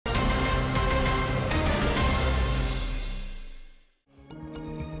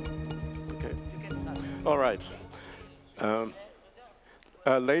All right.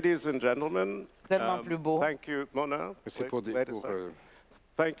 Ladies and gentlemen, thank you, Mona.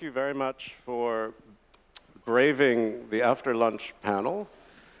 Thank you very much for braving the after-lunch panel,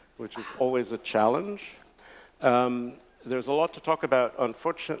 which is always a challenge. There's a lot to talk about.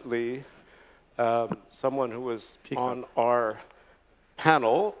 Unfortunately, someone who was on our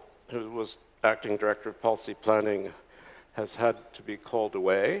panel, who was acting director of policy planning, has had to be called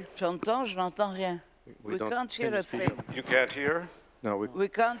away. J'entends, je n'entends rien. We can't hear a thing. You can't hear? No, we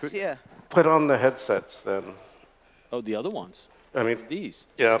can't hear. Put on the headsets then. Oh, the other ones? I mean, these?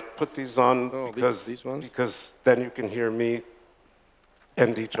 Yeah, put these on because then you can hear me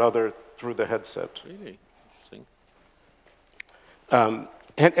and each other through the headset. Really? Interesting.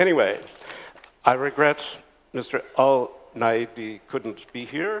 Anyway, I regret Mr. Al-Naidi couldn't be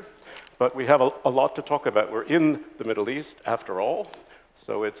here, but we have a lot to talk about. We're in the Middle East, after all,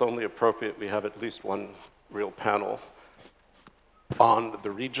 so it's only appropriate we have at least one real panel on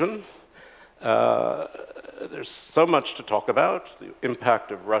the region. There's so much to talk about: the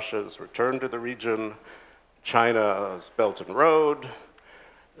impact of Russia's return to the region, China's Belt and Road,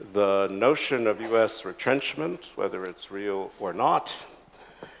 the notion of US retrenchment, whether it's real or not,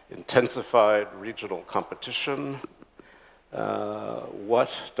 intensified regional competition.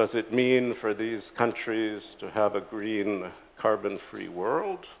 What does it mean for these countries to have a green, carbon-free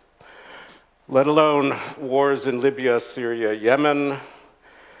world? Let alone wars in Libya, Syria, Yemen,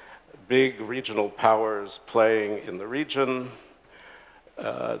 big regional powers playing in the region,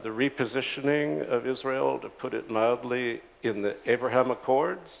 the repositioning of Israel, to put it mildly, in the Abraham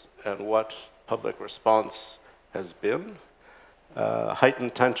Accords, and what public response has been,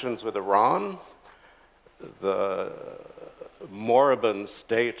 heightened tensions with Iran, the moribund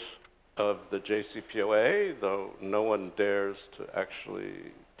state of the JCPOA, though no one dares to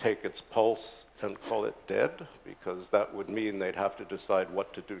actually take its pulse and call it dead, because that would mean they'd have to decide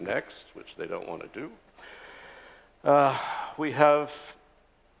what to do next, which they don't want to do. We have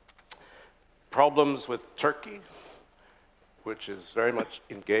problems with Turkey, which is very much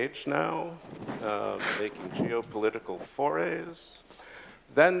engaged now, making geopolitical forays.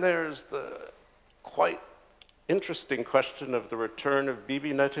 Then there's the quite interesting question of the return of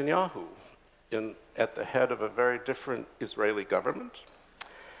Bibi Netanyahu at the head of a very different Israeli government.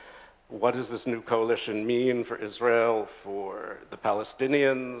 What does this new coalition mean for Israel, for the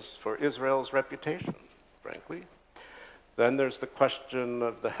Palestinians, for Israel's reputation, frankly? Then there's the question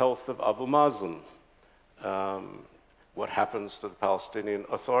of the health of Abu Mazen. What happens to the Palestinian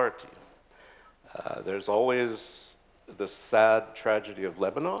Authority? There's always the sad tragedy of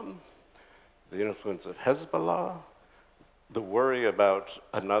Lebanon, the influence of Hezbollah, the worry about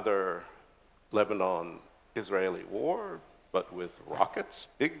another Lebanon-Israeli war, but with rockets,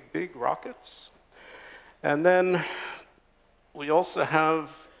 big rockets. And then we also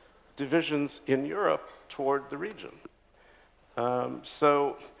have divisions in Europe toward the region.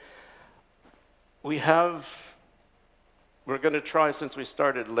 So we're going to try, since we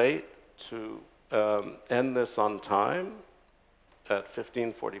started late, to end this on time at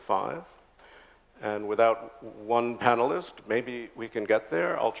 15:45. And without one panelist, maybe we can get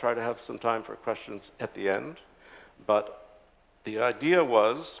there. I'll try to have some time for questions at the end. But the idea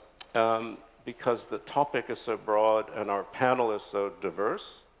was, because the topic is so broad and our panel is so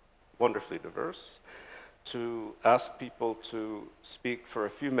diverse, wonderfully diverse, to ask people to speak for a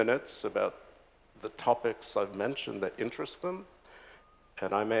few minutes about the topics I've mentioned that interest them.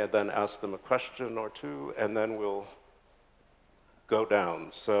 And I may then ask them a question or two, and then we'll go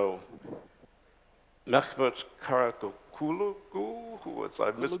down. So, Mehmet Karakokulu, who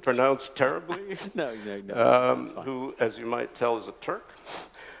I've mispronounced terribly, who, as you might tell, is a Turk.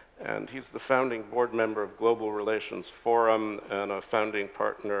 And he's the founding board member of Global Relations Forum and a founding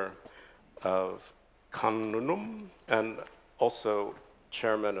partner of Kanunum, and also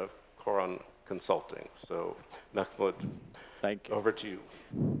chairman of Koran Consulting. So, Mehmet, over to you.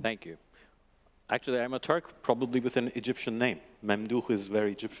 Thank you. Actually, I'm a Turk, probably with an Egyptian name. Memduh is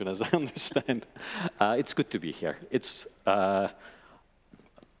very Egyptian, as I understand. It's good to be here. It's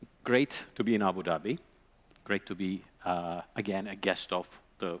great to be in Abu Dhabi. Great to be, again, a guest of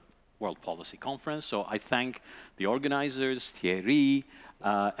the World Policy Conference. So I thank the organizers, Thierry,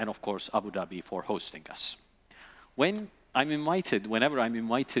 and of course, Abu Dhabi for hosting us. Whenever I'm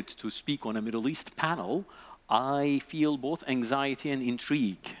invited to speak on a Middle East panel, I feel both anxiety and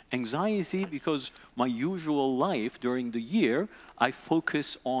intrigue. Anxiety because my usual life during the year, I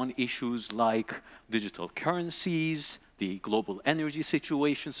focus on issues like digital currencies, the global energy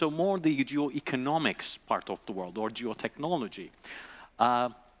situation, so more the geoeconomics part of the world, or geotechnology.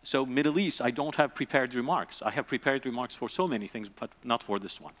 So Middle East, I don't have prepared remarks. I have prepared remarks for so many things, but not for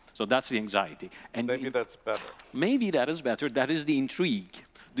this one. So that's the anxiety. And maybe that's better. Maybe that is better. That is the intrigue.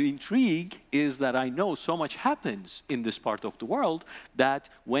 The intrigue is that I know so much happens in this part of the world that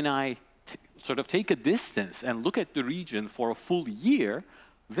when I sort of take a distance and look at the region for a full year,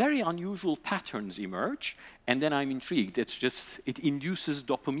 very unusual patterns emerge, and then I'm intrigued. It induces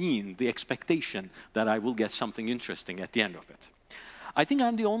dopamine, the expectation that I will get something interesting at the end of it. I think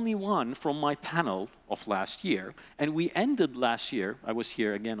I'm the only one from my panel of last year, and we ended last year, I was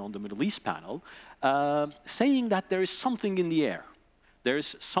here again on the Middle East panel, saying that there is something in the air. There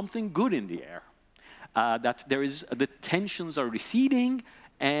is something good in the air, that the tensions are receding,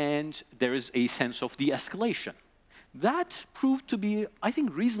 and there is a sense of de-escalation. That proved to be, I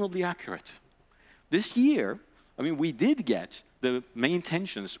think, reasonably accurate. This year, I mean, we did get the main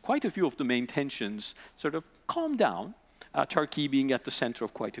tensions, quite a few of the main tensions sort of calm down, Turkey being at the center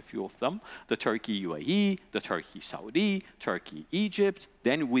of quite a few of them, the Turkey-UAE, the Turkey-Saudi, Turkey-Egypt,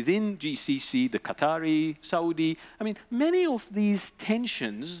 then within GCC, the Qatari-Saudi. I mean, many of these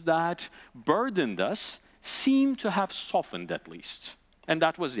tensions that burdened us seem to have softened at least. And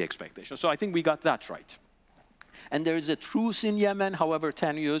that was the expectation. So I think we got that right. And there is a truce in Yemen, however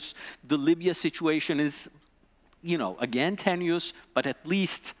tenuous. The Libya situation is, you know, again tenuous, but at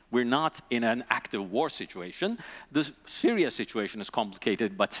least we're not in an active war situation. The Syria situation is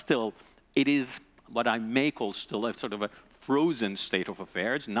complicated, but still, it is what I may call still a sort of a frozen state of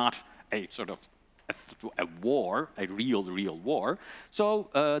affairs, not a sort of a war, a real war. So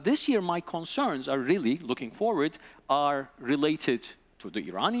this year, my concerns are really, looking forward, are related to the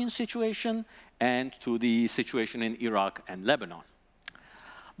Iranian situation and to the situation in Iraq and Lebanon.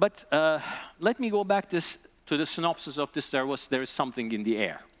 But let me go back to the synopsis of this. There is something in the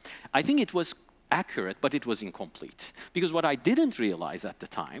air. I think it was accurate, but it was incomplete. Because what I didn't realize at the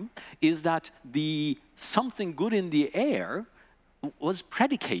time is that the something good in the air was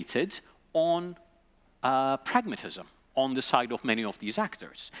predicated on pragmatism on the side of many of these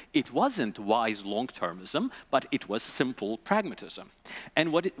actors. It wasn't wise long-termism, but it was simple pragmatism.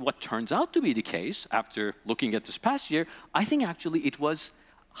 And what turns out to be the case, after looking at this past year, I think actually it was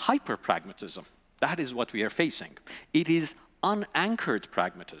hyper-pragmatism. That is what we are facing. It is unanchored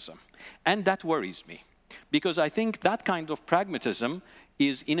pragmatism. And that worries me, because I think that kind of pragmatism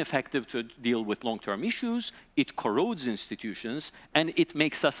is ineffective to deal with long-term issues, it corrodes institutions, and it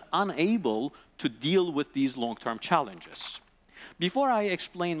makes us unable to deal with these long-term challenges. Before I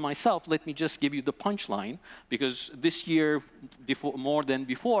explain myself, let me just give you the punchline, because this year, more than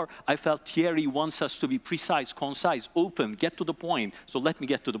before, I felt Thierry wants us to be precise, concise, open, get to the point. So let me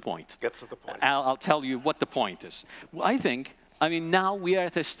get to the point. Get to the point. I'll tell you what the point is. I mean, now we are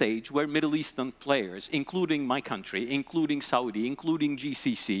at a stage where Middle Eastern players, including my country, including Saudi, including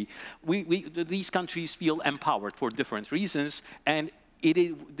GCC, these countries feel empowered for different reasons, and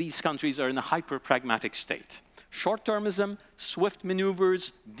these countries are in a hyper-pragmatic state. Short-termism, swift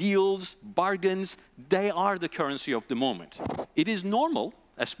maneuvers, deals, bargains, they are the currency of the moment. It is normal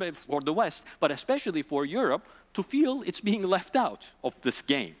for the West, but especially for Europe, to feel it's being left out of this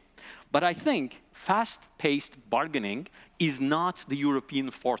game. But I think fast-paced bargaining is not the European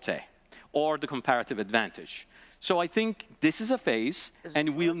forte or the comparative advantage. So I think this is a phase,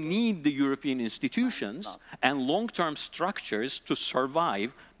 and we'll need the European institutions and long-term structures to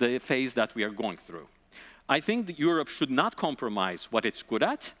survive the phase that we are going through. I think that Europe should not compromise what it's good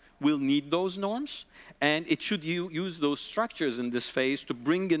at. We'll need those norms, and it should use those structures in this phase to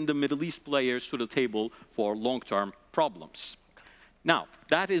bring in the Middle East players to the table for long-term problems. Now,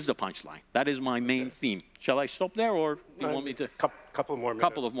 that is the punchline. That is my main theme. Shall I stop there, or do you want me to? Couple more minutes.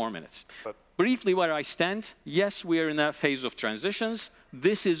 Couple of more minutes. But briefly, where I stand, yes, we are in a phase of transitions.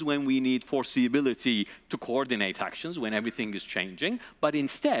 This is when we need foreseeability to coordinate actions, when everything is changing. But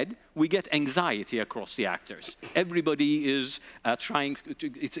instead, we get anxiety across the actors. Everybody is trying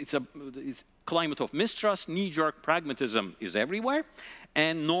to, it's a climate of mistrust, knee-jerk pragmatism is everywhere.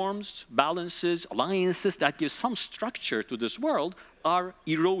 And norms, balances, alliances that give some structure to this world are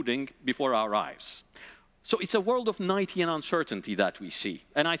eroding before our eyes. So it's a world of nighty and uncertainty that we see.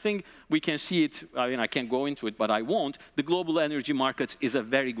 And I think we can see it, I mean, I can't go into it, but I won't. The global energy markets is a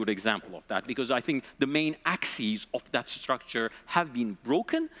very good example of that, because I think the main axes of that structure have been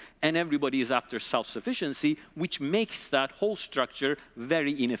broken, and everybody is after self-sufficiency, which makes that whole structure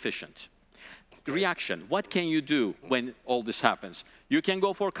very inefficient. The reaction. What can you do when all this happens? You can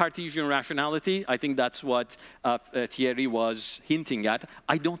go for Cartesian rationality. I think that's what Thierry was hinting at.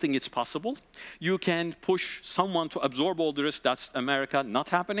 I don't think it's possible. You can push someone to absorb all the risk. That's America not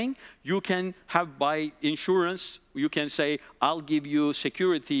happening. You can have by insurance, you can say, I'll give you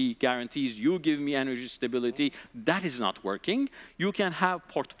security guarantees, you give me energy stability. That is not working. You can have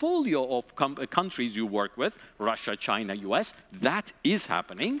portfolio of countries you work with, Russia, China, US. That is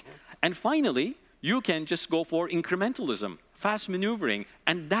happening. And finally, you can just go for incrementalism, fast maneuvering,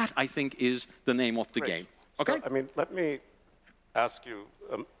 and that, I think, is the name of the game. Okay? So, I mean, let me ask you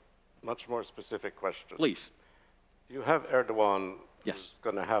a much more specific question. Please. You have Erdogan, Yes. who's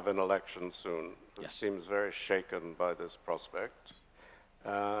going to have an election soon, who Yes. seems very shaken by this prospect.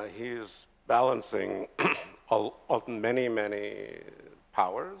 He's balancing on many, many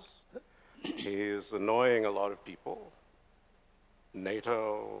powers. He's annoying a lot of people.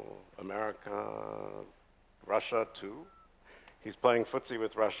 NATO, America, Russia too. He's playing footsie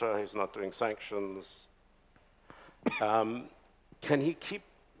with Russia. He's not doing sanctions. Can he keep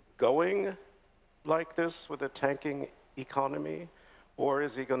going like this with a tanking economy? Or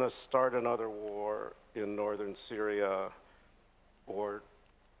is he going to start another war in northern Syria or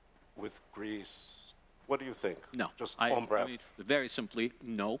with Greece? What do you think? No. Just I breath. mean, very simply,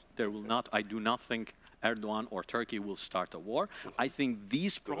 no, there will not. I do not think Erdogan or Turkey will start a war. I think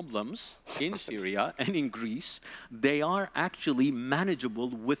these problems in Syria and in Greece, they are actually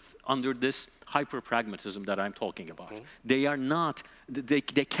manageable under this hyper-pragmatism that I'm talking about. They are not, they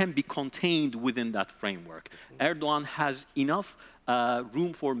can be contained within that framework. Erdogan has enough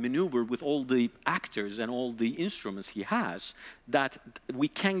room for maneuver with all the actors and all the instruments he has that we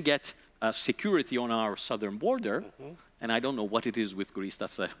can get security on our southern border, and I don't know what it is with Greece,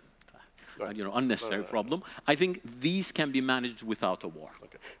 that's a unnecessary problem. I think these can be managed without a war.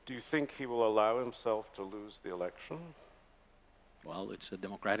 Okay. Do you think he will allow himself to lose the election? Well, it's a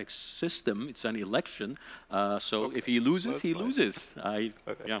democratic system, it's an election, so if he loses, That's he fine. loses.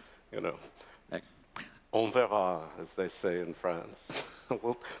 Okay. You know, Okay. on verra, as they say in France.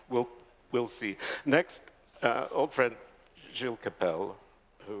 we'll see. Next, old friend Gilles Capel,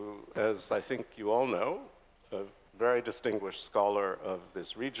 who, as I think you all know, a very distinguished scholar of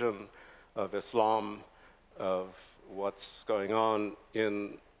this region, of Islam, of what's going on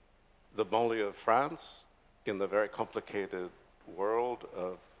in the banlieue of France, in the very complicated world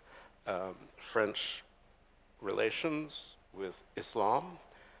of French relations with Islam.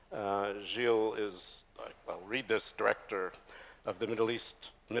 Gilles is, I'll read this, director of the Middle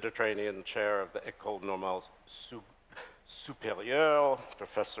East Mediterranean chair of the École Normale Supérieure,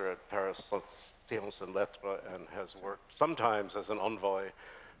 professor at Paris Sciences and Lettres, and has worked sometimes as an envoy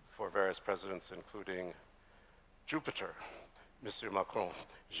for various presidents, including Jupiter. Monsieur Macron,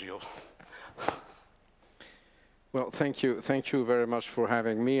 Gilles. Well, thank you very much for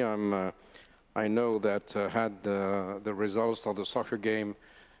having me. I know that had the results of the soccer game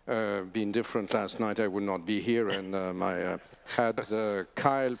been different last night, I would not be here, and had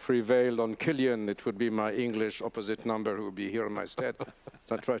Kyle prevailed on Kylian, it would be my English opposite number who would be here in my stead.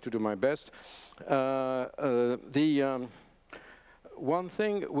 So I try to do my best. One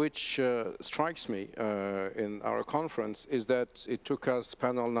thing which strikes me in our conference is that it took us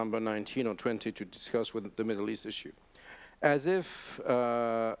panel number 19 or 20 to discuss with the Middle East issue. As if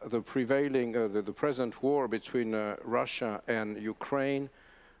the present war between Russia and Ukraine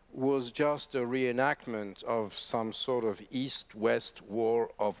was just a reenactment of some sort of East-West war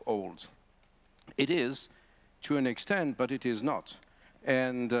of old. It is, to an extent, but it is not.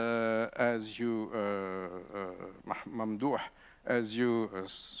 And as you, Mamdouh, as you,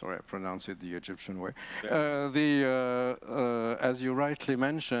 sorry, I pronounced it the Egyptian way, as you rightly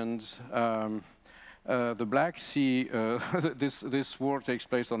mentioned, the Black Sea, this war takes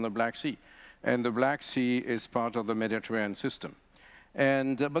place on the Black Sea, and the Black Sea is part of the Mediterranean system.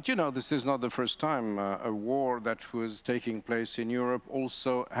 And, but you know, this is not the first time a war that was taking place in Europe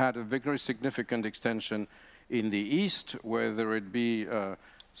also had a very significant extension in the East, whether it be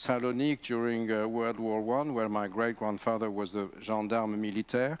Salonique during World War I, where my great-grandfather was a gendarme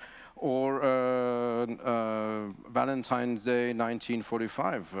militaire, or Valentine's Day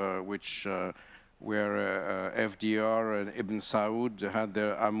 1945, where FDR and Ibn Saud had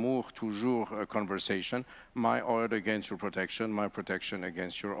their amour toujours conversation, my oil against your protection, my protection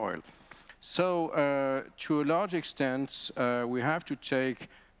against your oil. So to a large extent, we have to take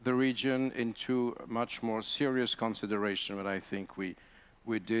the region into much more serious consideration than I think we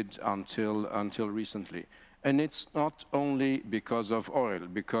did until recently. And it's not only because of oil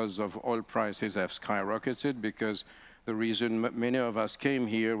prices have skyrocketed, because the reason many of us came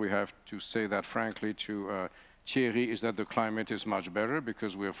here, we have to say that frankly to Thierry, is that the climate is much better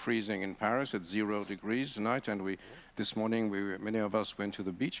because we're freezing in Paris at 0 degrees tonight, and this morning many of us went to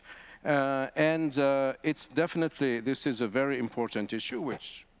the beach. It's definitely, this is a very important issue,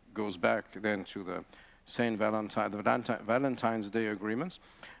 which goes back then to the Valentine's Day agreements.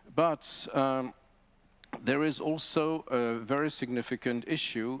 But there is also a very significant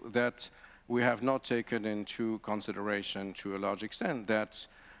issue that we have not taken into consideration to a large extent, that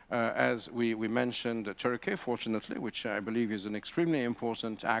as we mentioned Turkey, fortunately, which I believe is an extremely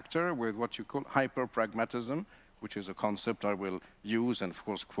important actor with what you call hyper-pragmatism, which is a concept I will use and, of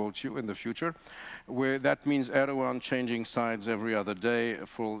course, quote you in the future, where that means Erdogan changing sides every other day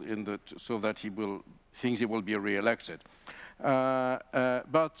so that he thinks he will be re-elected.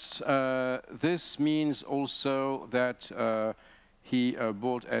 But this means also that he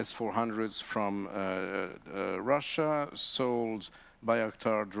bought S-400s from Russia, sold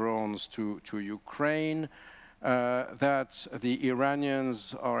Bayraktar drones to Ukraine, that the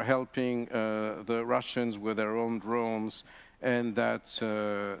Iranians are helping the Russians with their own drones, and that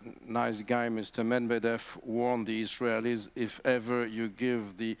nice guy, Mr. Medvedev, warned the Israelis, if ever you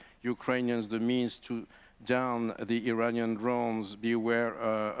give the Ukrainians the means to down the Iranian drones, beware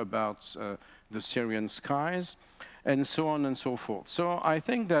about the Syrian skies, and so on and so forth. So I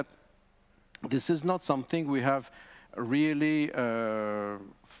think that this is not something we have really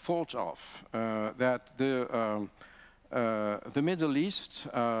thought of, that the Middle East,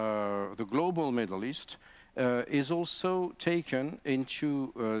 the global Middle East, is also taken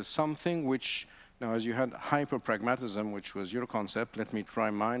into something which, now as you had hyper-pragmatism, which was your concept, let me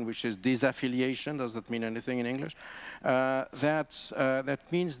try mine, which is disaffiliation. Does that mean anything in English? That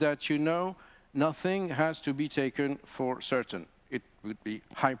means that, you know, nothing has to be taken for certain. It would be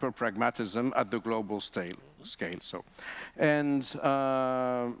hyper-pragmatism at the global scale. So, and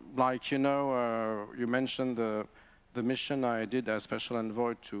like, you know, you mentioned the mission I did as special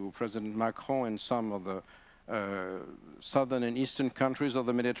envoy to President Macron in some of the southern and eastern countries of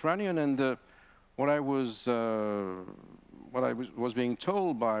the Mediterranean, and what I was being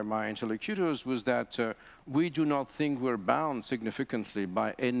told by my interlocutors was that we do not think we're bound significantly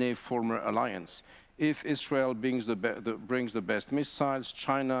by any former alliance. If Israel brings the best missiles,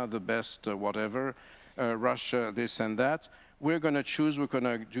 China the best whatever, Russia this and that, we're going to choose, we're going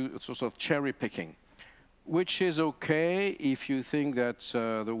to do sort of cherry picking, which is okay if you think that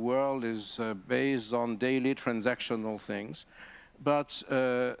the world is based on daily transactional things. But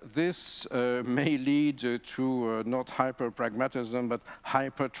this may lead to not hyper-pragmatism, but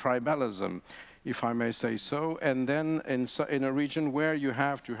hyper-tribalism, if I may say so, and then in a region where you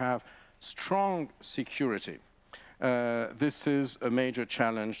have to have strong security. This is a major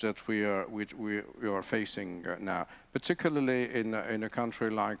challenge that we are facing now, particularly in a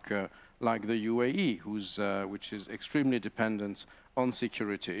country like the UAE, which is extremely dependent on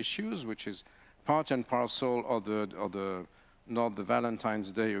security issues, which is part and parcel of the not the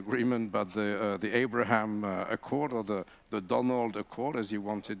Valentine's Day agreement, but the Abraham Accord, or the Donald Accord, as he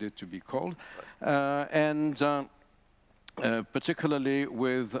wanted it to be called, and particularly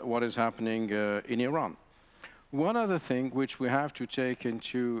with what is happening in Iran. One other thing which we have to take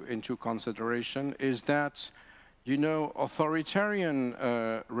into consideration is that, you know, authoritarian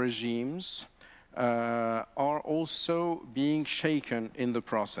regimes are also being shaken in the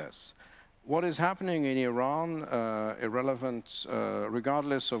process. What is happening in Iran, irrelevant,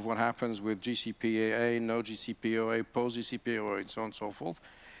 regardless of what happens with GCPOA, no GCPOA, post-GCPOA, and so on and so forth,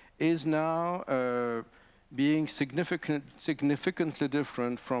 is now being significantly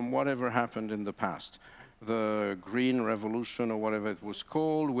different from whatever happened in the past. The Green Revolution, or whatever it was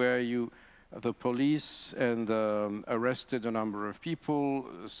called, where the police arrested a number of people,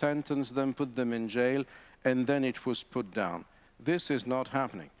 sentenced them, put them in jail, and then it was put down. This is not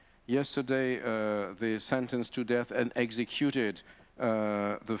happening. Yesterday, they sentenced to death and executed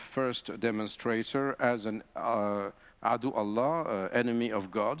the first demonstrator as an Adu Allah, enemy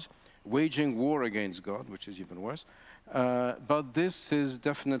of God, waging war against God, which is even worse. But this is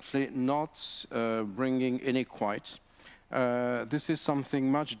definitely not bringing any quiet. This is something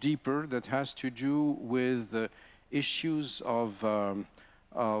much deeper that has to do with issues of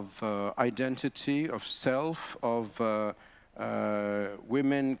identity, of self, of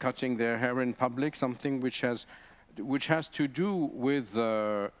women cutting their hair in public, something which has to do with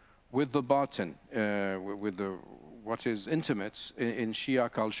the batin, with what is intimate in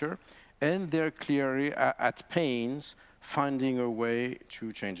Shia culture, and they're clearly at pains finding a way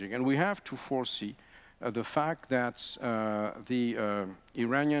to changing. And we have to foresee the fact that the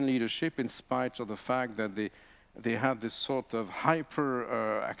Iranian leadership, in spite of the fact that they had this sort of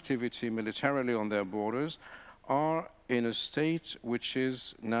hyper activity militarily on their borders, are in a state which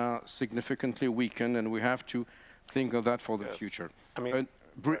is now significantly weakened, and we have to think of that for the future. I mean,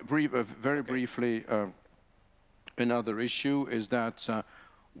 very briefly, another issue is that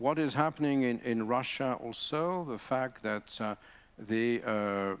what is happening in Russia also, the fact that they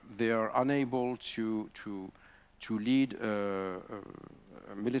are unable to lead a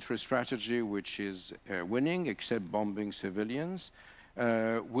military strategy which is winning, except bombing civilians,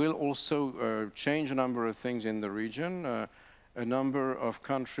 will also change a number of things in the region. A number of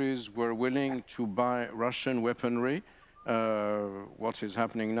countries were willing to buy Russian weaponry. What is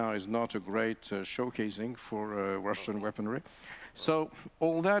happening now is not a great showcasing for Russian weaponry. So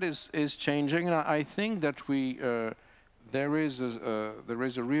all that is changing, and I think that there is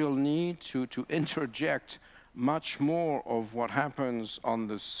a real need to interject much more of what happens on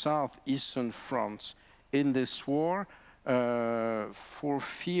the southeastern front in this war, for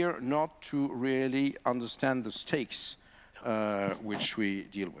fear not to really understand the stakes which we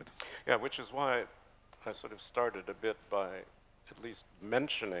deal with. Yeah, which is why I sort of started a bit by at least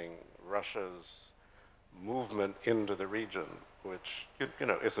mentioning Russia's movement into the region, which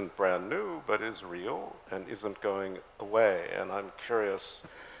isn't brand new, but is real and isn't going away. And I'm curious,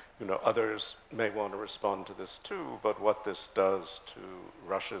 others may want to respond to this too, but what this does to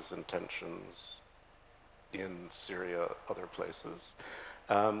Russia's intentions in Syria, other places.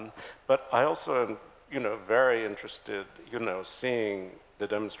 But I also am, very interested, seeing the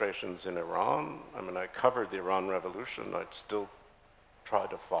demonstrations in Iran. I mean, I covered the Iran Revolution. I'd still try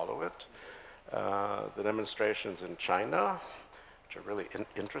to follow it. The demonstrations in China, which are really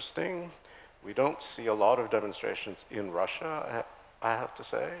interesting. We don't see a lot of demonstrations in Russia, I have to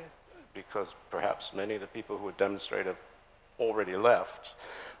say, because perhaps many of the people who would demonstrate have already left.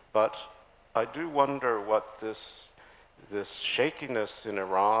 But I do wonder what this shakiness in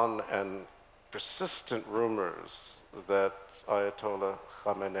Iran and persistent rumors that Ayatollah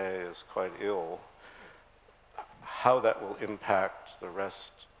Khamenei is quite ill, how that will impact the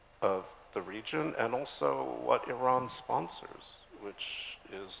rest of the region, and also what Iran sponsors, which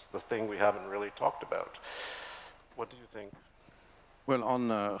is the thing we haven't really talked about. What do you think? Well, on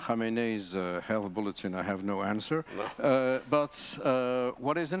Khamenei's health bulletin, I have no answer. No. But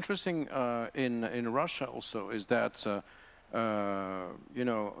what is interesting in Russia also is that the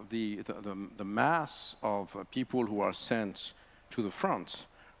mass of people who are sent to the front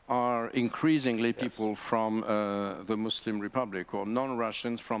are increasingly people from the Muslim Republic or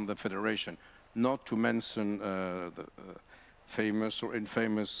non-Russians from the Federation, not to mention the famous or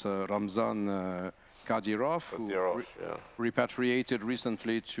infamous Ramzan Kadyrov, who repatriated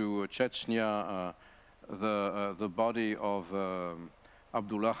recently to Chechnya the body of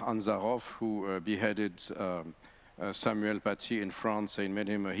Abdullah Anzarov, who beheaded Samuel Paty in France and made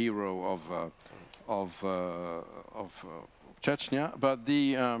him a hero of Chechnya. But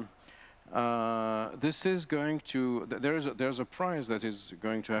this is going to, there's a price that is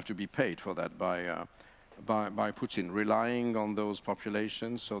going to have to be paid for that by Putin, relying on those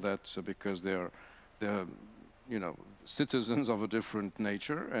populations, so that because they're citizens of a different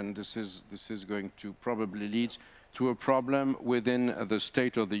nature, and this is going to probably lead to a problem within the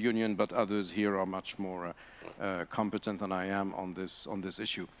State of the Union, but others here are much more competent than I am on this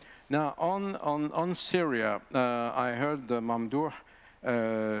issue. Now, on Syria, I heard Mamdouh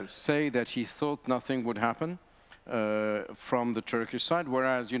say that he thought nothing would happen from the Turkish side,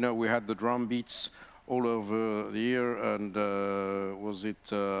 whereas, we had the drum beats all over the year, and was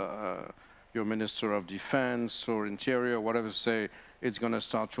it your Minister of Defense or Interior, whatever, say it's going to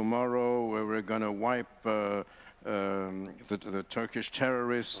start tomorrow, where we're going to wipe the Turkish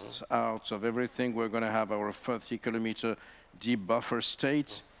terrorists out of everything. We're going to have our 30-kilometer deep buffer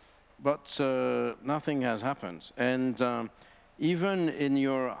state. But nothing has happened. And even in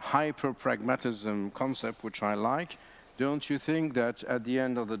your hyper-pragmatism concept, which I like, don't you think that at the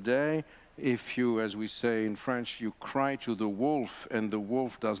end of the day, if you, as we say in French, you cry to the wolf and the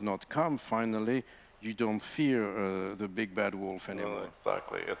wolf does not come, finally, you don't fear the big bad wolf anymore? Well,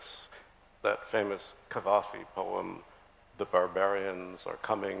 exactly. It's that famous Gaddafi poem, "The barbarians are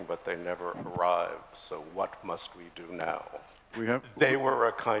coming, but they never arrive, so what must we do now?" They were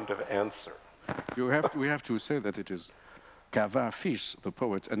a kind of answer. We have to say that it is Gaddafi, the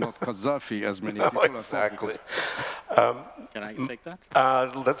poet, and not Gaddafi, as many people have thought. Exactly. Can I take that?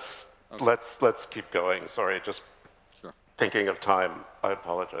 Let's keep going. Sorry, just thinking of time. I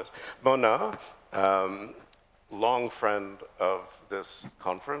apologize. Mona, long friend of this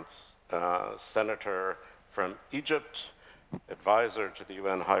conference, senator from Egypt, advisor to the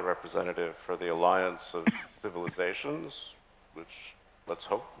UN High Representative for the Alliance of Civilizations, which let's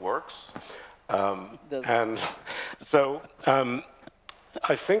hope works. And so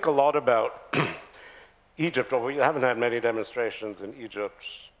I think a lot about Egypt. Well, we haven't had many demonstrations in Egypt,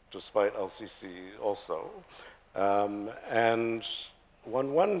 despite El-Sisi also. And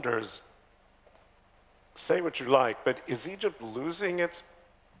one wonders, say what you like, but is Egypt losing its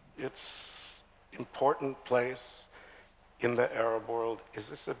important place in the Arab world? Is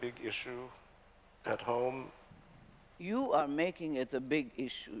this a big issue at home? You are making it a big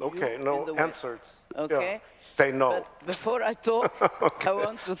issue. Okay, no answers. Okay. Yeah. Say no. But before I talk, I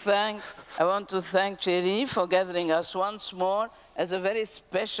want to thank Thierry for gathering us once more as a very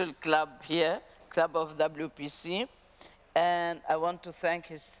special club here, Club of WPC. And I want to thank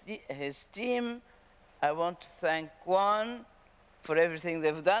his team. I want to thank Kwan for everything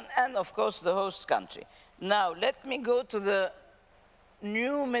they've done, and of course the host country. Now, let me go to the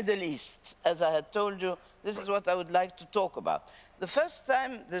new Middle East. As I had told you, this is what I would like to talk about. The first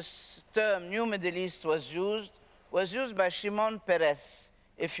time this term, New Middle East, was used by Shimon Peres,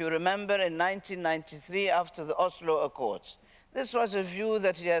 if you remember, in 1993 after the Oslo Accords. This was a view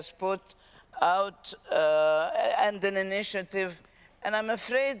that he has put out and an initiative, and I'm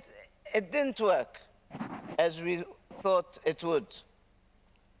afraid it didn't work as we thought it would.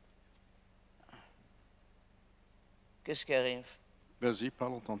 Qu'est-ce qui arrive? Vas-y,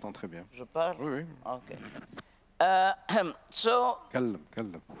 parle, on t'entend très bien. Je parle? Oui, oui. Okay. So, Calme,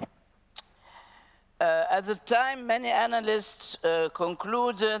 calme. at the time, many analysts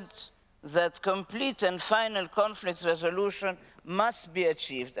concluded that complete and final conflict resolution must be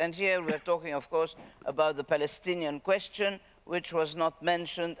achieved. And here we're talking, of course, about the Palestinian question, which was not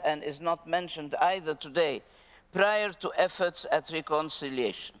mentioned and is not mentioned either today, prior to efforts at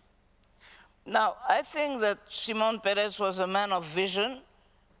reconciliation. Now, I think that Shimon Peres was a man of vision,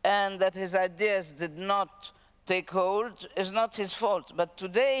 and that his ideas did not take hold is not his fault. But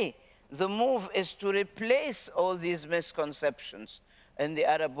today, the move is to replace all these misconceptions in the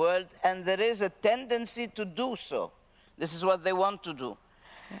Arab world, and there is a tendency to do so. This is what they want to do.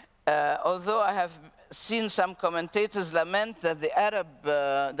 Although I have seen some commentators lament that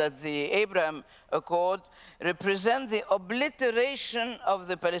the Abraham Accord represent the obliteration of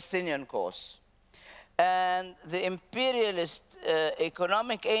the Palestinian cause and the imperialist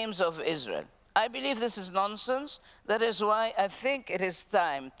economic aims of Israel. I believe this is nonsense. That is why I think it is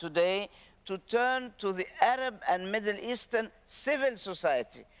time today to turn to the Arab and Middle Eastern civil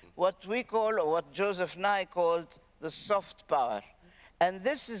society, what we call, or what Joseph Nye called, the soft power. And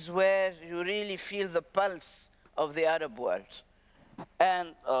this is where you really feel the pulse of the Arab world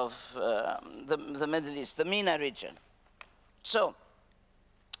and of the Middle East, the MENA region. So,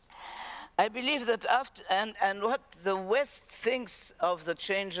 I believe that after, and what the West thinks of the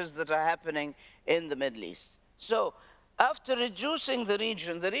changes that are happening in the Middle East. So, after reducing the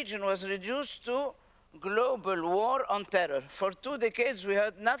region was reduced to global war on terror. For 2 decades, we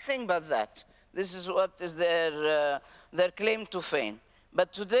heard nothing but that. This is what is their claim to fame.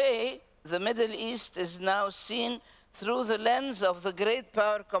 But today, the Middle East is now seen through the lens of the great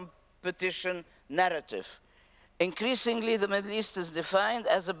power competition narrative. Increasingly, the Middle East is defined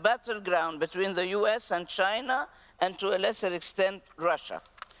as a battleground between the US and China, and to a lesser extent, Russia.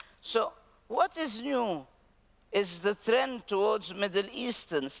 So, what is new is the trend towards Middle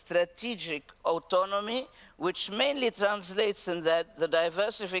Eastern strategic autonomy, which mainly translates in that the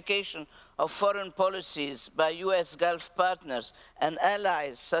diversification of foreign policies by US Gulf partners and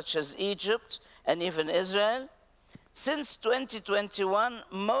allies such as Egypt and even Israel. Since 2021,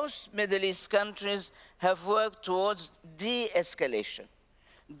 most Middle East countries have worked towards de-escalation.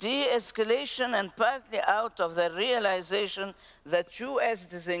 De-escalation, and partly out of the realization that US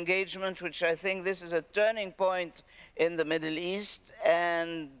disengagement, which I think this is a turning point in the Middle East,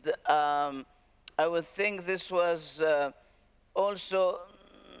 and I would think this was also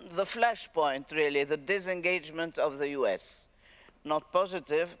the flashpoint, really, the disengagement of the US. Not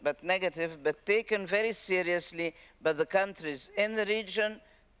positive, but negative, but taken very seriously by the countries in the region,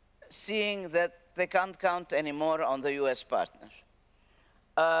 seeing that they can't count anymore on the US partner.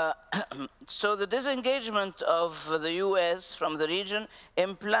 So the disengagement of the US from the region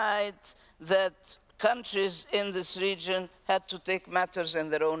implied that countries in this region had to take matters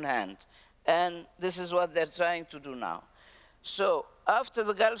in their own hand. And this is what they're trying to do now. So after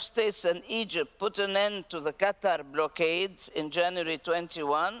the Gulf states and Egypt put an end to the Qatar blockade in January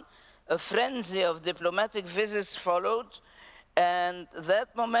 21, a frenzy of diplomatic visits followed, and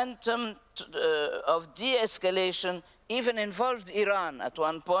that momentum of de-escalation even involved Iran at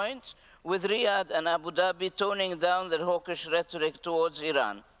one point, with Riyadh and Abu Dhabi toning down their hawkish rhetoric towards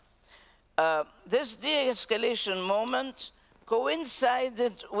Iran. This de-escalation moment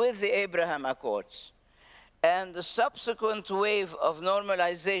coincided with the Abraham Accords and the subsequent wave of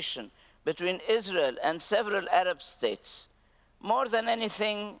normalization between Israel and several Arab states. More than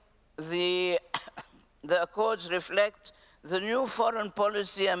anything, the Accords reflect the new foreign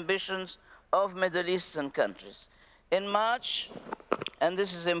policy ambitions of Middle Eastern countries. In March, and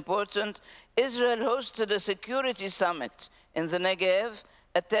this is important, Israel hosted a security summit in the Negev,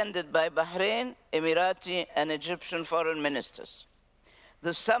 attended by Bahrain, Emirati, and Egyptian foreign ministers.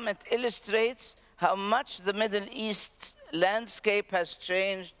 The summit illustrates how much the Middle East landscape has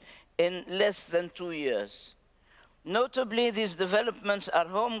changed in less than 2 years. Notably, these developments are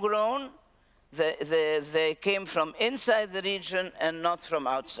homegrown. They came from inside the region and not from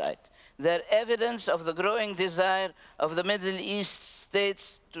outside. They're evidence of the growing desire of the Middle East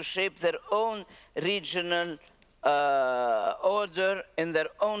states to shape their own regional order in their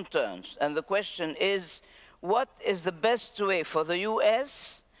own terms. And the question is, what is the best way for the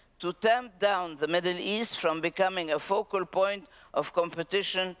US to tamp down the Middle East from becoming a focal point of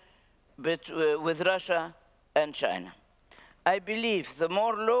competition with Russia and China? I believe the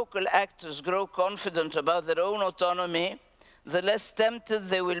more local actors grow confident about their own autonomy, the less tempted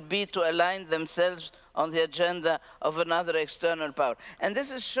they will be to align themselves on the agenda of another external power. And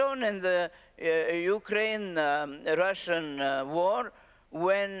this is shown in the Ukraine-Russian war,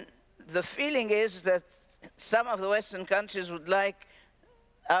 when the feeling is that some of the Western countries would like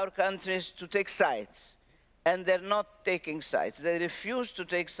our countries to take sides. And they're not taking sides. They refuse to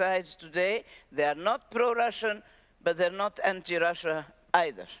take sides today. They are not pro-Russian, but they're not anti-Russia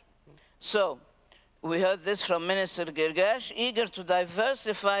either. So, we heard this from Minister Girgash, eager to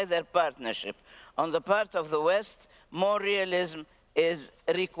diversify their partnership. On the part of the West, more realism is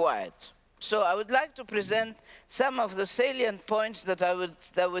required. So I would like to present some of the salient points that I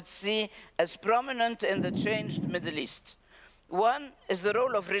would see as prominent in the changed Middle East. One is the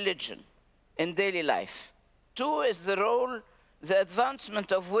role of religion in daily life. Two is the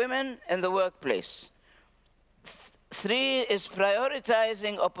advancement of women in the workplace. Three is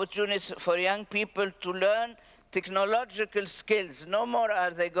prioritizing opportunities for young people to learn technological skills. No more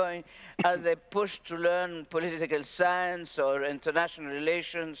are they pushed to learn political science or international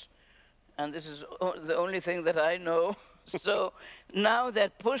relations, and this is the only thing that I know. So now they're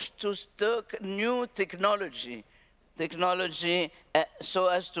pushed to new technology so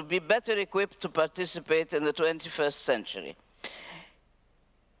as to be better equipped to participate in the 21st century.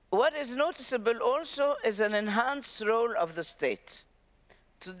 What is noticeable also is an enhanced role of the state.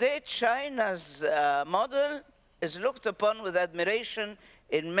 Today, China's model is looked upon with admiration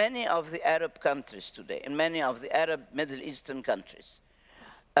in many of the Arab countries today, in many of the Arab Middle Eastern countries.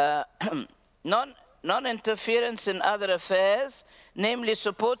 Non-interference in other affairs, namely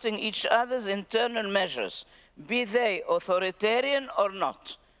supporting each other's internal measures, be they authoritarian or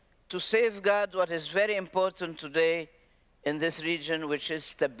not, to safeguard what is very important today in this region, which is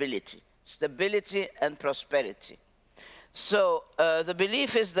stability and prosperity. So the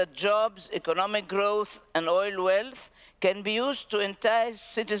belief is that jobs, economic growth, and oil wealth can be used to entice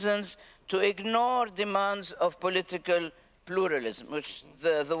citizens to ignore demands of political pluralism, which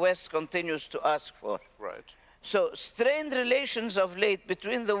the West continues to ask for. Right. So strained relations of late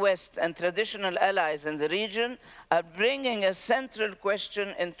between the West and traditional allies in the region are bringing a central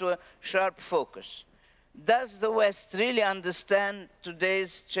question into a sharp focus. Does the West really understand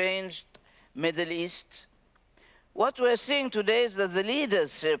today's changed Middle East? What we're seeing today is that the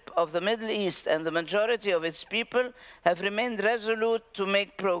leadership of the Middle East and the majority of its people have remained resolute to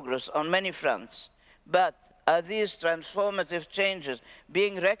make progress on many fronts. But are these transformative changes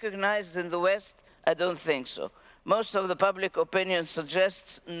being recognized in the West? I don't think so. Most of the public opinion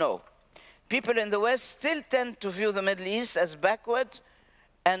suggests no. People in the West still tend to view the Middle East as backward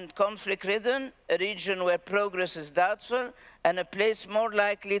and conflict-ridden, a region where progress is doubtful, and a place more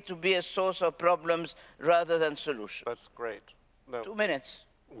likely to be a source of problems rather than solutions. That's great. No. 2 minutes.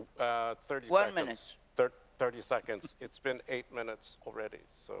 30 1 seconds. minute. 30 seconds. It's been 8 minutes already.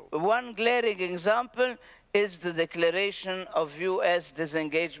 So one glaring example is the declaration of US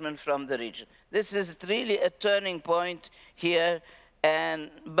disengagement from the region. This is really a turning point here,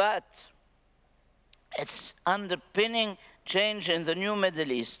 but it's underpinning change in the new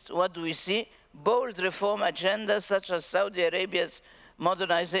Middle East. What do we see? Bold reform agendas such as Saudi Arabia's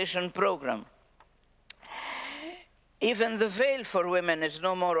modernization program. Even the veil for women is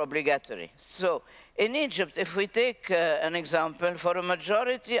no more obligatory. So in Egypt, if we take an example, for a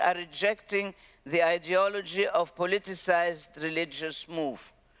majority are rejecting the ideology of politicized religious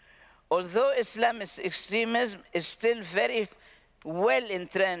move. although Islamist extremism is still very well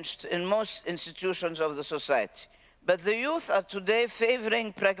entrenched in most institutions of the society. But the youth are today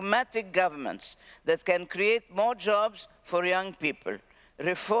favoring pragmatic governments that can create more jobs for young people,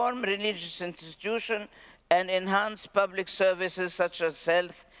 reform religious institutions, and enhance public services such as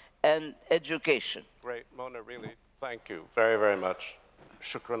health and education. Great, Mona, really, thank you very, very much.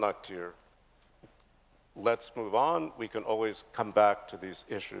 Shukran Akhtir. Let's move on. We can always come back to these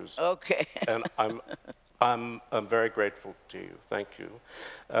issues. Okay. And I'm very grateful to you. Thank you.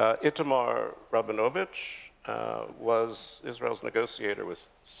 Itamar Rabinovich was Israel's negotiator with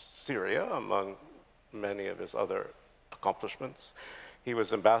Syria, among many of his other accomplishments. He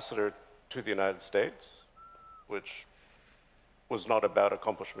was ambassador to the United States, which was not a bad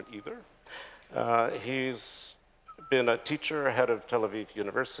accomplishment either. He's been a teacher, head of Tel Aviv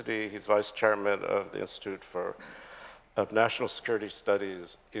University. He's vice chairman of the Institute of National Security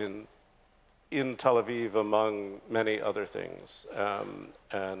Studies in Tel Aviv, among many other things.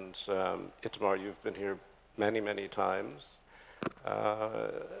 Itamar, you've been here many, many times.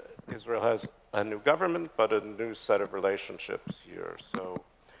 Israel has a new government, but a new set of relationships here. So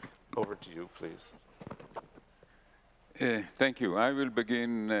over to you, please. Thank you. I will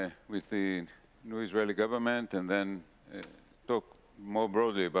begin with the new Israeli government and then talk more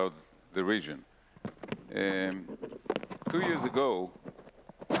broadly about the region. 2 years ago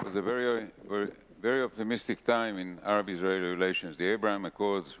was a very optimistic time in Arab-Israeli relations. The Abraham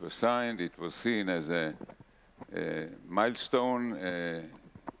Accords were signed. It was seen as a milestone.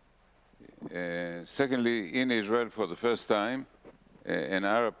 Secondly, in Israel, for the first time, an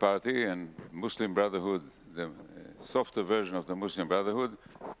Arab party and Muslim Brotherhood, the softer version of the Muslim Brotherhood,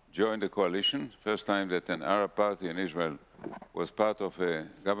 joined the coalition. First time that an Arab party in Israel was part of a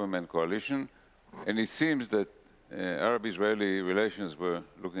government coalition. And it seems that Arab-Israeli relations were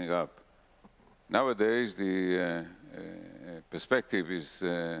looking up. Nowadays, the perspective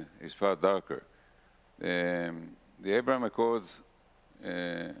is far darker. The Abraham Accords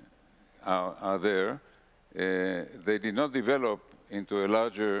are there. They did not develop into a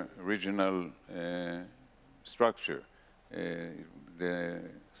larger regional structure. The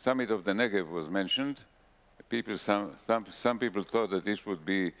summit of the Negev was mentioned. Some people thought that this would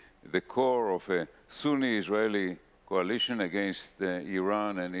be the core of a Sunni Israeli coalition against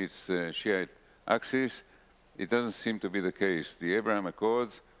Iran and its Shiite axis. It doesn't seem to be the case. The Abraham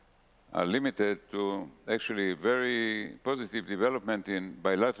Accords are limited to actually very positive development in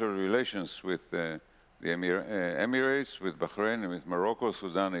bilateral relations with the Emirates, with Bahrain, and with Morocco.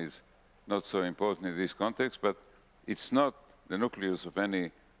 Sudan is not so important in this context, but it's not the nucleus of any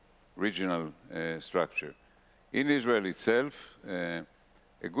regional structure. In Israel itself,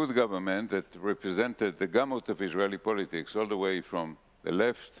 a good government that represented the gamut of Israeli politics, all the way from the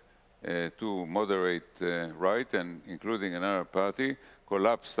left to moderate right, and including an Arab party,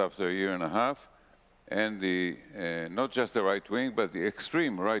 collapsed after a year and a half. And not just the right wing, but the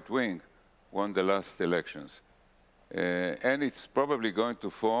extreme right wing won the last elections. And it's probably going to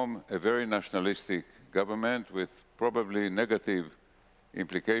form a very nationalistic government with probably negative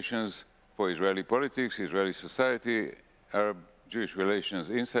implications for Israeli politics, Israeli society, Arab-Jewish relations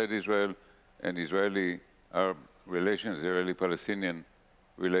inside Israel, and Israeli-Arab relations, Israeli-Palestinian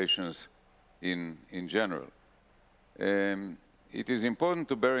relations in general. It is important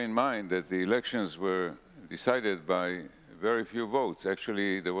to bear in mind that the elections were decided by very few votes.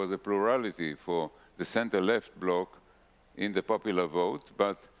 Actually, there was a plurality for the center-left bloc in the popular vote,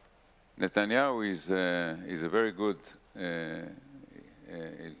 but Netanyahu is a very good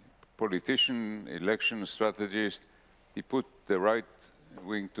politician, election strategist. He put the right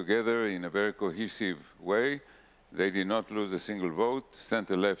wing together in a very cohesive way. They did not lose a single vote.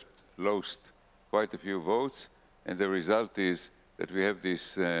 Center-left lost quite a few votes, and the result is that we have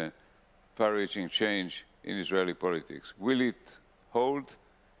this far-reaching change in Israeli politics. Will it hold?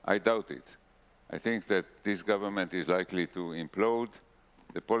 I doubt it. I think that this government is likely to implode.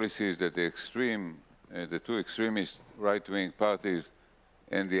 The policies that the two extremist right-wing parties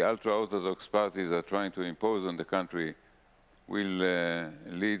and the ultra-Orthodox parties are trying to impose on the country will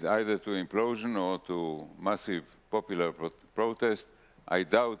lead either to implosion or to massive popular protest. I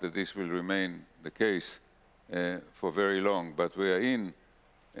doubt that this will remain the case for very long, but we are in,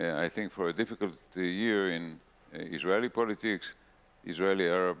 I think, for a difficult year in Israeli politics,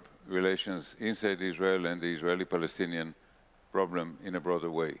 Israeli-Arab relations inside Israel, and the Israeli-Palestinian problem in a broader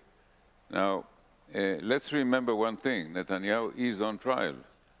way. Now, let's remember one thing. Netanyahu is on trial.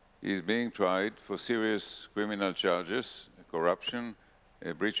 He is being tried for serious criminal charges, corruption,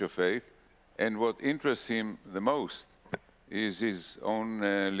 breach of faith, and what interests him the most is his own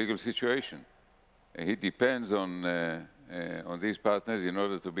legal situation. He depends on these partners in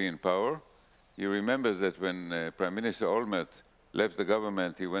order to be in power. He remembers that when Prime Minister Olmert left the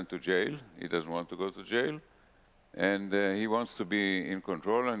government, he went to jail. He doesn't want to go to jail. And he wants to be in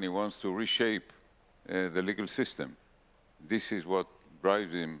control, and he wants to reshape the legal system. This is what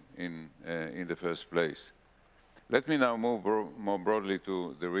drives him in the first place. Let me now move more broadly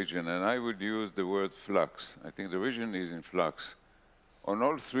to the region, and I would use the word flux. I think the region is in flux on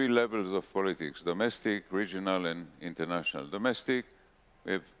all three levels of politics: domestic, regional, and international. Domestic,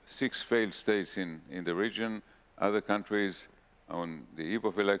 we have 6 failed states in the region, other countries on the eve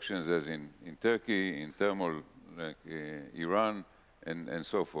of elections, as in Turkey, in turmoil like Iran, and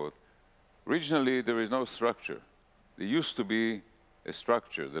so forth. Regionally, there is no structure. There used to be a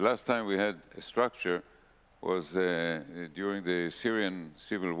structure. The last time we had a structure was during the Syrian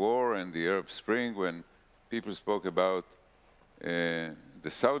civil war and the Arab Spring, when people spoke about the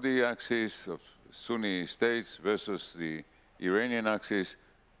Saudi axis of Sunni states versus the Iranian axis.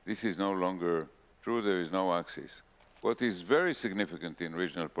 This is no longer true. There is no axis. What is very significant in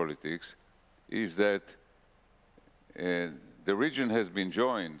regional politics is that the region has been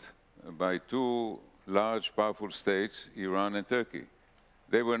joined by 2 large, powerful states, Iran and Turkey.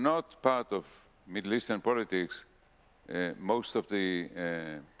 They were not part of Middle Eastern politics most of the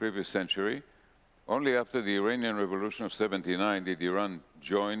previous century. Only after the Iranian Revolution of '79 did Iran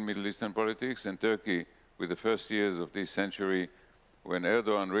join Middle Eastern politics, and Turkey, with the first years of this century, when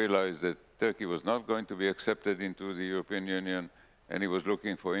Erdogan realized that Turkey was not going to be accepted into the European Union, and he was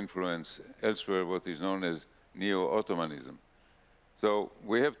looking for influence elsewhere, what is known as neo-Ottomanism. So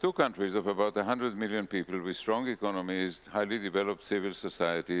we have 2 countries of about 100 million people with strong economies, highly developed civil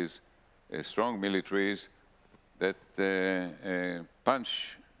societies, strong militaries that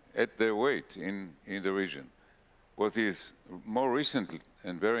punch at their weight in the region. What is more recent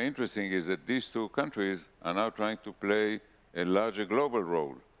and very interesting is that these 2 countries are now trying to play a larger global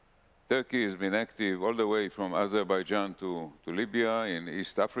role. Turkey has been active all the way from Azerbaijan to Libya, in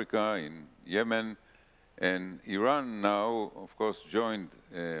East Africa, in Yemen, and Iran now, of course, joined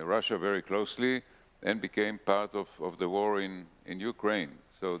Russia very closely and became part of the war in Ukraine.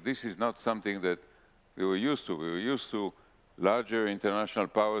 So this is not something that we were used to. We were used to larger international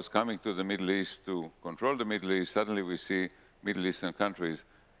powers coming to the Middle East to control the Middle East. Suddenly we see Middle Eastern countries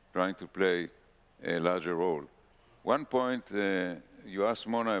trying to play a larger role. One point, you asked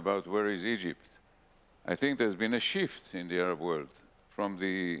Mona about where is Egypt. I think there's been a shift in the Arab world from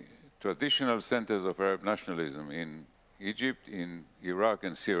the traditional centers of Arab nationalism in Egypt, in Iraq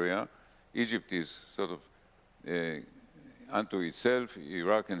and Syria. Egypt is sort of unto itself.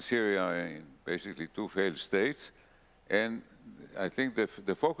 Iraq and Syria are basically 2 failed states. And I think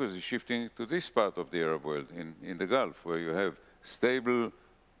the focus is shifting to this part of the Arab world, in the Gulf, where you have stable,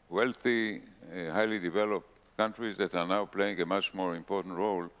 wealthy, highly developed countries that are now playing a much more important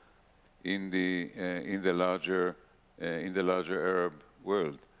role in the larger Arab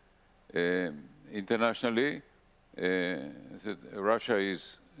world. Internationally, Russia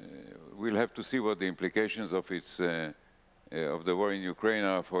will have to see what the implications of the war in Ukraine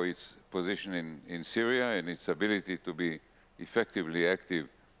are for its position in Syria and its ability to be effectively active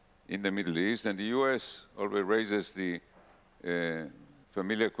in the Middle East. And the US always raises the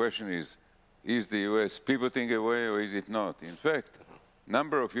familiar question: is the US pivoting away or is it not? In fact,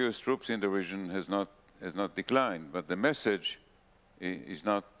 number of US troops in the region has not declined, but the message is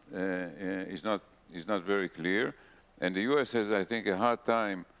not very clear. And the US has, I think, a hard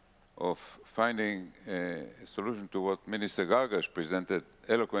time of finding a solution to what Minister Gargash presented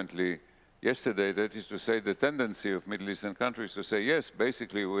eloquently yesterday, that is to say, the tendency of Middle Eastern countries to say, yes,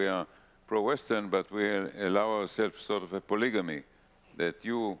 basically we are pro-Western, but we allow ourselves sort of a polygamy that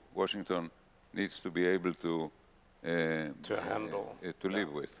you, Washington, needs to be able to handle, to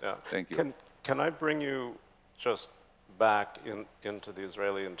live with. Yeah. Thank you. Can I bring you just back into the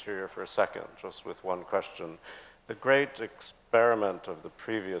Israeli interior for a second, just with one question? The great experiment of the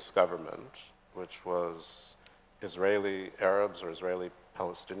previous government, which was Israeli Arabs or Israeli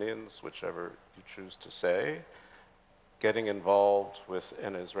Palestinians, whichever you choose to say, getting involved with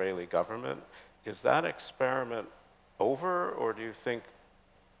an Israeli government, is that experiment over, or do you think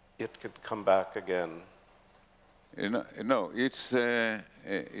it could come back again? No, it's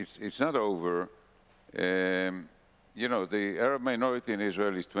not over. You know, the Arab minority in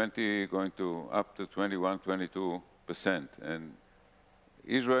Israel is going up to 21, 22%, and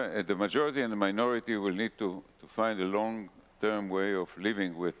Israel, the majority and the minority will need to find a long-term way of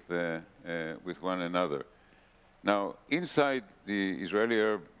living with one another. Now, inside the Israeli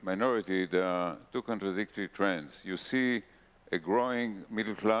Arab minority, there are 2 contradictory trends. You see a growing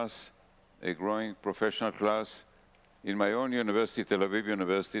middle class, a growing professional class. In my own university, Tel Aviv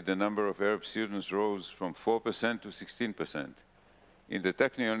University, the number of Arab students rose from 4% to 16%. In the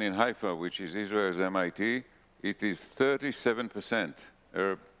Technion in Haifa, which is Israel's MIT, it is 37%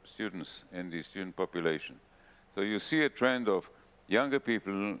 Arab students in the student population. So you see a trend of younger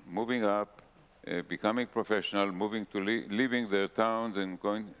people moving up, becoming professional, moving to leaving their towns and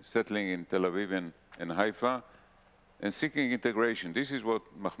settling in Tel Aviv and Haifa, and seeking integration. This is what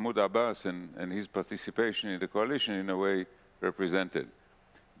Mahmoud Abbas and his participation in the coalition, in a way, represented.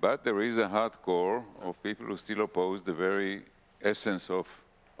 But there is a hardcore of people who still oppose the very essence of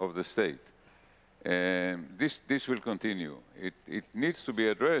the state. And this will continue. It needs to be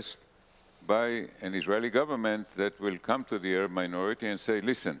addressed by an Israeli government that will come to the Arab minority and say,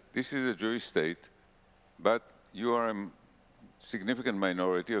 listen, this is a Jewish state, but you are a significant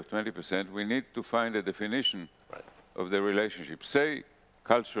minority of 20%. We need to find a definition of the relationship. Say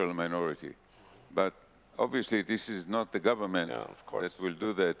cultural minority, but obviously this is not the government that will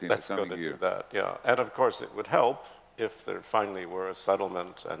do that in the coming year. And of course it would help if there finally were a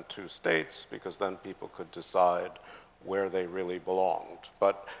settlement and two states, because then people could decide where they really belonged.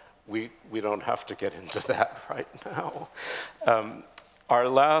 But we don't have to get into that right now. Our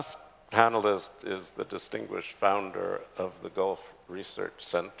last panelist is the distinguished founder of the Gulf Research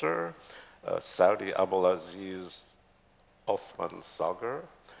Center, Saudi Abdulaziz Othman Sagar,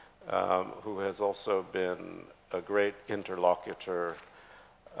 who has also been a great interlocutor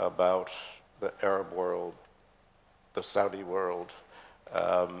about the Arab world, the Saudi world,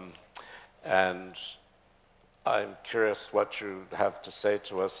 and I'm curious what you have to say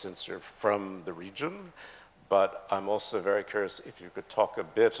to us since you're from the region, but I'm also very curious if you could talk a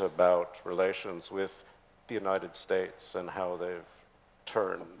bit about relations with the United States and how they've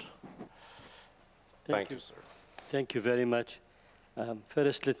turned. Thank you, sir. Thank you very much.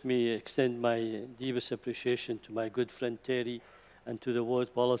 First, let me extend my deepest appreciation to my good friend Terry and to the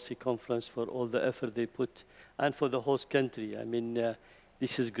World Policy Conference for all the effort they put, and for the host country. I mean,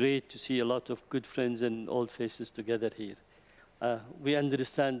 this is great to see a lot of good friends and old faces together here. We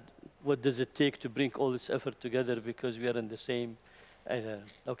understand what does it take to bring all this effort together, because we are in the same.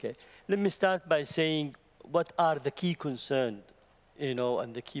 Okay, let me start by saying what are the key concerns,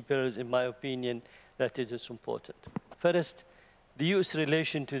 and the key pillars, in my opinion, that it is important. First, the U.S.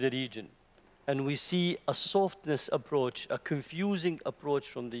 relation to the region. And we see a softness approach, a confusing approach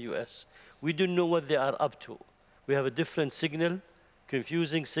from the U.S. We don't know what they are up to. We have a different signal,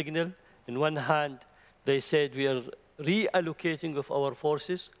 confusing signal. On one hand, they said we are reallocating of our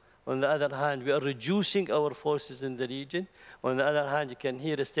forces. On the other hand, we are reducing our forces in the region. On the other hand, you can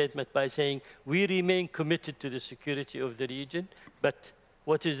hear a statement by saying, we remain committed to the security of the region, but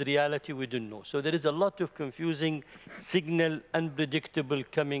what is reality, we don't know. So there is a lot of confusing signal, unpredictable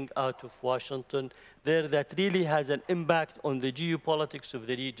coming out of Washington there that really has an impact on the geopolitics of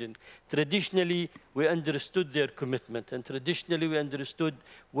the region. Traditionally, we understood their commitment, and traditionally we understood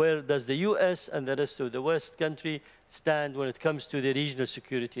where does the US and the rest of the West country stand when it comes to the regional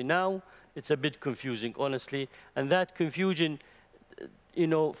security. Now, it's a bit confusing, honestly, and that confusion,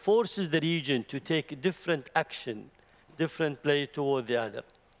 forces the region to take different action, different play toward the other.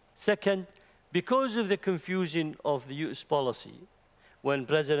 Second, because of the confusion of the US policy, when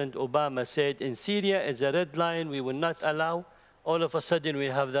President Obama said in Syria is a red line, we will not allow, all of a sudden we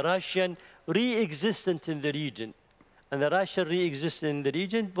have the Russian re-existent in the region. And the Russian re-existent in the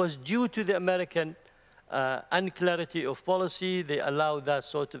region was due to the American unclarity of policy. They allowed that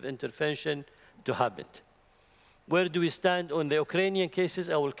sort of intervention to happen. Where do we stand on the Ukrainian cases?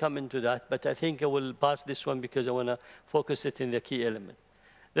 I will come into that, but I think I will pass this one because I want to focus it in the key element.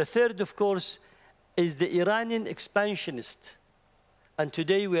 The third, of course, is the Iranian expansionist. And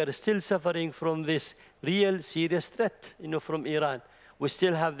today we are still suffering from this real serious threat, from Iran. We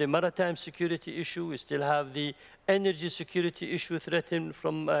still have the maritime security issue. We still have the energy security issue threatened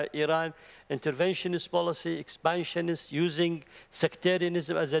from Iran, interventionist policy, expansionist, using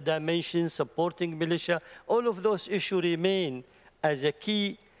sectarianism as a dimension, supporting militia. All of those issues remain as a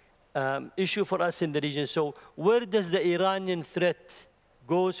key issue for us in the region. So where does the Iranian threat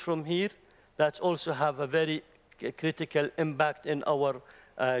goes from here? That's also have a very critical impact in our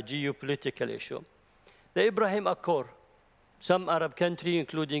geopolitical issue. The Abraham Accord. Some Arab countries,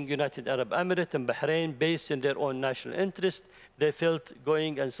 including United Arab Emirates and Bahrain, based in their own national interest, they felt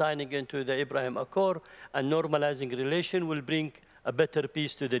going and signing into the Abraham Accord and normalizing relation will bring a better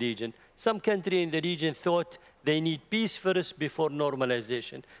peace to the region. Some countries in the region thought they need peace first before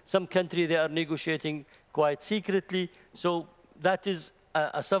normalization. Some countries, they are negotiating quite secretly. So that is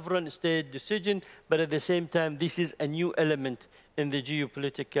a sovereign state decision, but at the same time, this is a new element in the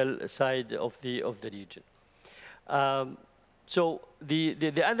geopolitical side of the region. So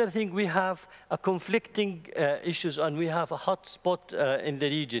the other thing, we have a conflicting issues, and we have a hot spot in the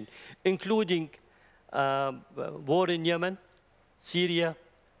region, including war in Yemen, Syria,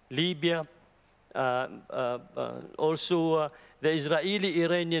 Libya, also the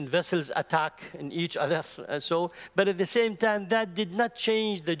Israeli-Iranian vessels attack in each other. But at the same time, that did not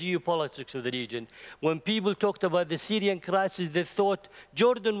change the geopolitics of the region. When people talked about the Syrian crisis, they thought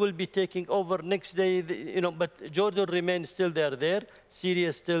Jordan will be taking over next day, but Jordan remains still there. Syria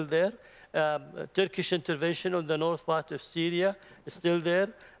is still there. Turkish intervention on the north part of Syria is still there.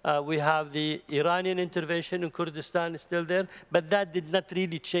 We have the Iranian intervention in Kurdistan is still there, but that did not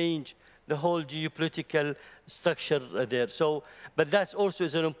really change the whole geopolitical structure there. But that also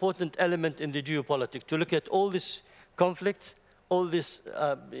is an important element in the geopolitics, to look at all these conflicts, all these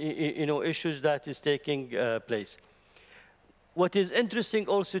issues that is taking place. What is interesting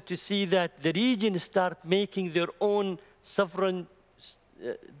also to see that the region start making their own sovereign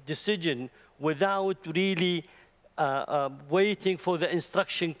decision without really waiting for the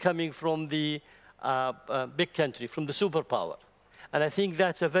instruction coming from the big country, from the superpower. And I think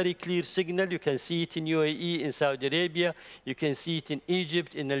that's a very clear signal. You can see it in UAE, in Saudi Arabia. You can see it in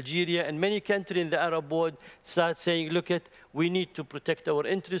Egypt, in Algeria, and many countries in the Arab world start saying, look, we need to protect our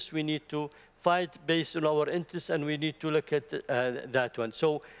interests. We need to fight based on our interests, and we need to look at that one.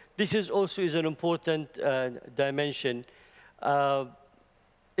 So this is also an important dimension.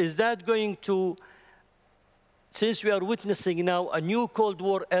 Is that going to, since we are witnessing now a new Cold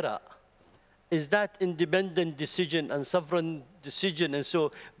War era, is that independent decision and sovereign decision and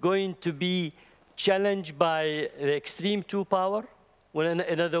so going to be challenged by the extreme two power? Well,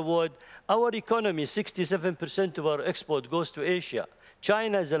 in other words, our economy, 67% of our export goes to Asia.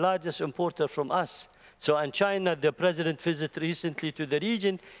 China is the largest importer from us. So, and China, the president visited recently to the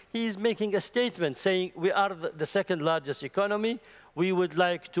region, he is making a statement saying we are the second largest economy. We would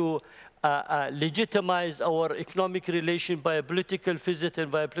like to legitimize our economic relation by a political visit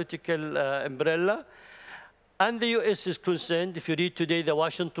and by a political umbrella. And the US is concerned. If you read today the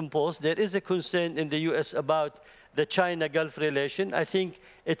Washington Post, there is a concern in the US about the China-Gulf relation. I think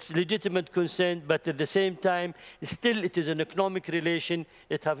it's legitimate concern, but at the same time, still it is an economic relation.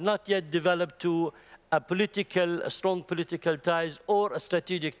 It have not yet developed to a strong political ties or a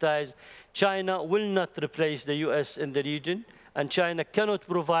strategic ties. China will not replace the US in the region, and China cannot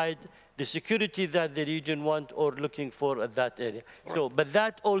provide the security that the region want or looking for at that area. So, but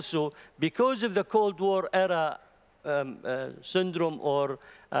that also, because of the Cold War era syndrome or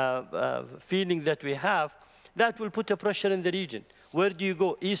feeling that we have, that will put a pressure in the region. Where do you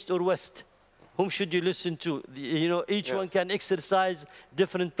go, east or west? Whom should you listen to? Each one can exercise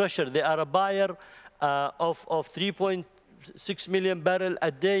different pressure. They are a buyer of 3.6 million barrels a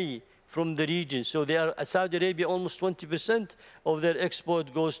day from the region. So they are, Saudi Arabia, almost 20% of their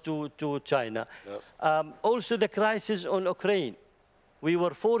export goes to China. Yes. Also the crisis on Ukraine. We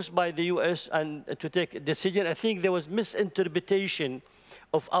were forced by the US to take a decision. I think there was misinterpretation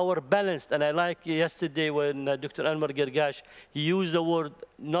of our balance. And I like yesterday when Dr. Anwar Gergash, he used the word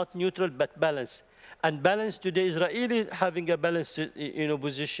not neutral, but balance. And balance today, Israel having a balanced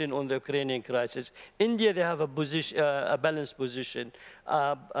position on the Ukrainian crisis. India, they have a balanced position.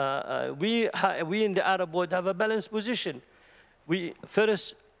 We in the Arab world have a balanced position.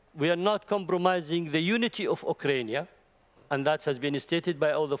 First, we are not compromising the unity of Ukraine, and that has been stated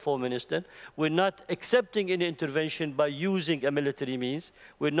by all the foreign ministers. We're not accepting any intervention by using a military means.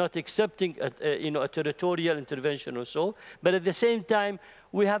 We're not accepting a territorial intervention or so. But at the same time,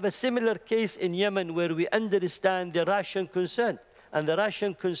 we have a similar case in Yemen where we understand the Russian concern. And the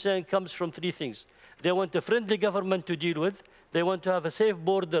Russian concern comes from three things. They want a friendly government to deal with. They want to have a safe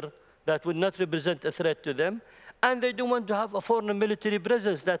border that would not represent a threat to them. And they don't want to have a foreign military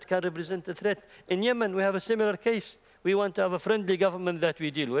presence that can represent a threat. In Yemen, we have a similar case. We want to have a friendly government that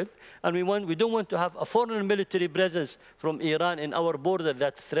we deal with. And we don't want to have a foreign military presence from Iran in our border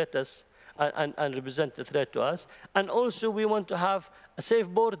that threat us and represent a threat to us. And also, we want to have a safe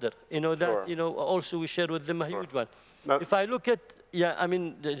border, also we share with them a huge one. If I look at,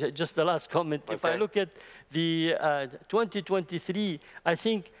 just the last comment. Okay. If I look at the 2023, I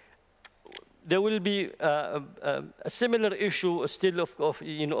think there will be a similar issue still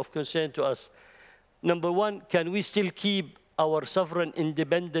of concern to us. Number one, can we still keep our sovereign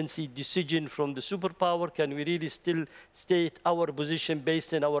independency decision from the superpower? Can we really still state our position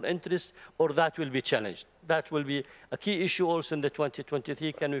based on our interests, or that will be challenged? that will be a key issue also in the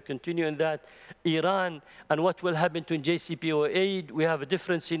 2023. Can we continue in that? Iran and what will happen to JCPOA? We have a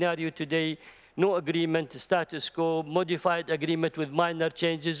different scenario today. No agreement, status quo, modified agreement with minor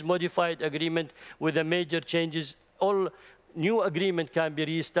changes, modified agreement with the major changes. All new agreement can be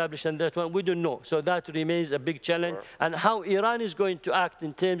reestablished, and that one we don't know. So that remains a big challenge. Sure. And how Iran is going to act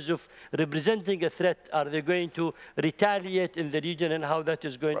in terms of representing a threat, are they going to retaliate in the region, and how that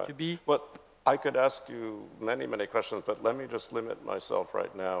is going to be? Well, I could ask you many, many questions, but let me just limit myself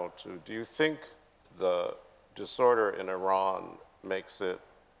right now to, do you think the disorder in Iran makes it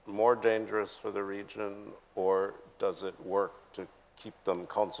more dangerous for the region, or does it work to keep them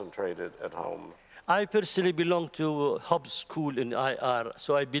concentrated at home? I personally belong to Hobbs School in IR,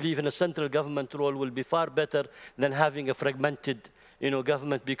 so I believe in a central government role will be far better than having a fragmented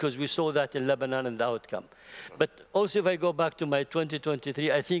government, because we saw that in Lebanon and the outcome. But also, if I go back to my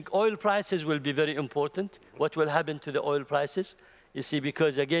 2023, I think oil prices will be very important. What will happen to the oil prices? You see,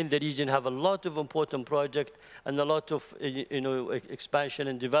 because again, the region have a lot of important projects and a lot of expansion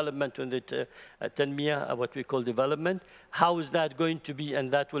and development in the Tanmiyah, what we call development. How is that going to be? And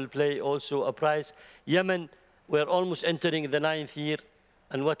that will play also a price. Yemen, we're almost entering the 9th year.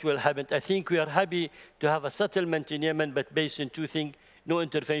 And what will happen? I think we are happy to have a settlement in Yemen, but based on two things. No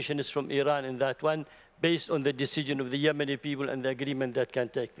intervention is from Iran in that one, based on the decision of the Yemeni people and the agreement that can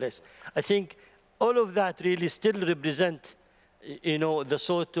take place. I think all of that really still represent the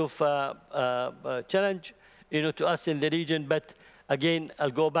sort of challenge, to us in the region. But again,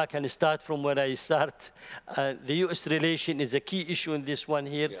 I'll go back and start from where I start. The U.S. relation is a key issue in this one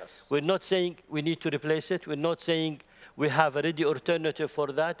here. Yes. We're not saying we need to replace it. We're not saying we have a ready alternative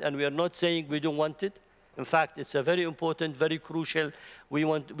for that. And we are not saying we don't want it. In fact, it's a very important, very crucial. We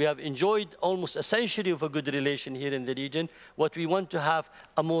have enjoyed almost a century of a good relation here in the region. What we want to have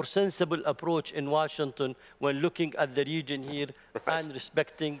a more sensible approach in Washington when looking at the region here, right, and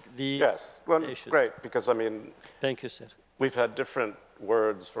respecting the well, issues. Great, because I mean, thank you, sir. We've had different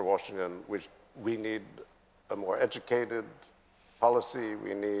words for Washington, which we need a more educated policy,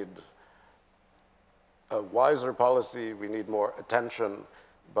 we need a wiser policy, we need more attention.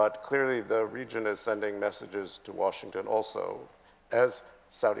 But clearly, the region is sending messages to Washington also, as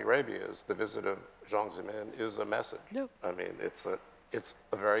Saudi Arabia is. The visit of Jiang Zemin is a message. Yep. I mean, it's a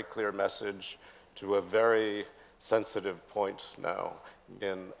very clear message to a very sensitive point now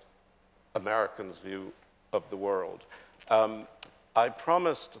in Americans' view of the world. I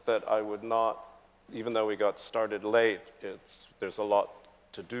promised that I would not, even though we got started late, there's a lot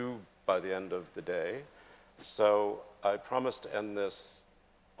to do by the end of the day. So I promised to end this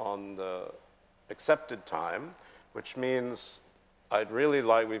on the accepted time, which means I'd really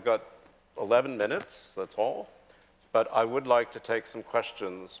like, we've got 11 minutes, that's all, but I would like to take some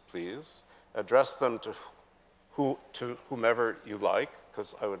questions, please. Address them to whomever you like,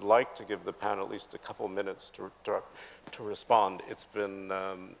 because I would like to give the panel at least a couple minutes to respond. It's been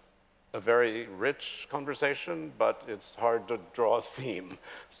a very rich conversation, but it's hard to draw a theme.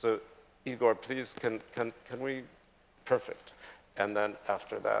 So Igor, please, can we, perfect. And then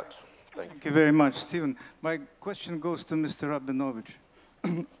after that, thank you very much, Stephen. My question goes to Mr.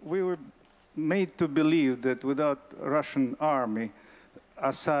 Rabinovich. We were made to believe that without a Russian army,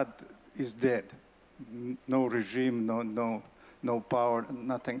 Assad is dead. No regime, no power,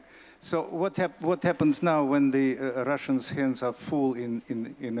 nothing. So what happens now when the Russians' hands are full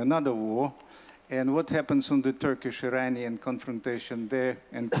in another war? And what happens on the Turkish-Iranian confrontation there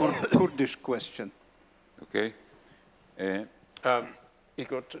and Kurdish question? Okay.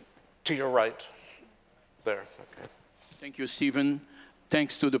 Igor, to your right, there. Okay. Thank you, Stephen.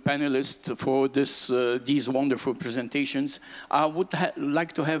 Thanks to the panelists for these wonderful presentations. I would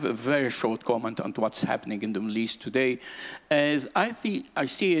like to have a very short comment on what's happening in the Middle East today, as I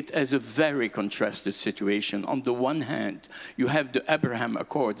see it as a very contrasted situation. On the one hand, you have the Abraham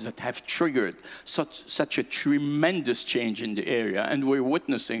Accords that have triggered such a tremendous change in the area, and we're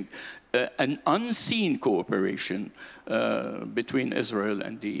witnessing an unseen cooperation between Israel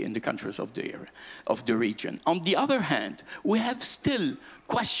and the countries of the region. On the other hand, we have still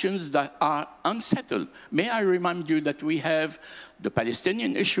questions that are unsettled. May I remind you that we have the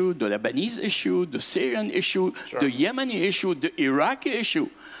Palestinian issue, the Lebanese issue, the Syrian issue, sure, the Yemeni issue, the Iraqi issue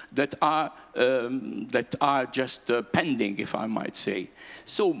that are just pending, if I might say.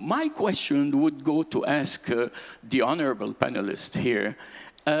 So my question would go to ask the honorable panelist here,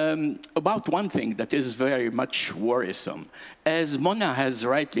 About one thing that is very much worrisome. As Mona has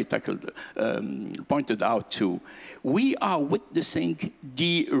rightly pointed out too, we are witnessing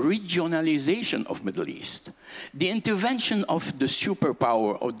the regionalization of Middle East. The intervention of the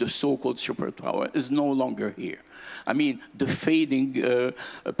superpower, or the so-called superpower, is no longer here. I mean, the fading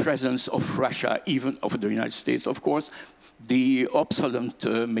presence of Russia, even of the United States, of course, the obsolete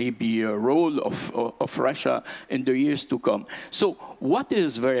maybe role of Russia in the years to come. So what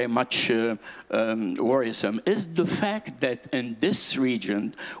is very much worrisome is the fact that in this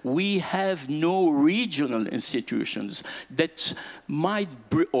region, we have no regional institutions that might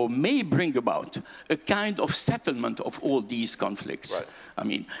or may bring about a kind of settlement of all these conflicts. Right. I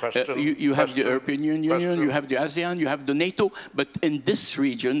mean, you have the European Union, you have the ASEAN, you have the NATO, but in this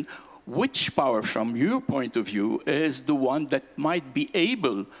region, which power, from your point of view, is the one that might be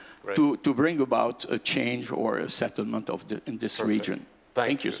able to bring about a change or a settlement of in this region?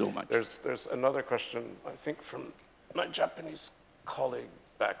 Thank you so much. There's another question, I think, from my Japanese colleague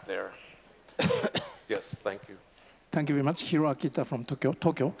back there. Yes, thank you. Thank you very much. Hiro Akita from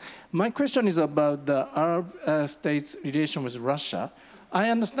Tokyo. My question is about the Arab states' relation with Russia. I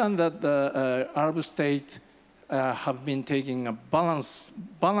understand that the Arab states have been taking a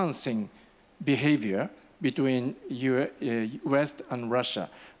balancing behavior between West and Russia.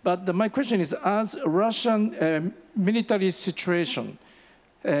 But my question is, as Russian military situation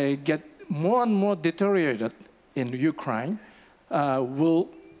get more and more deteriorated in Ukraine, will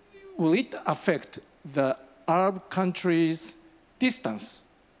it affect the Arab countries' distance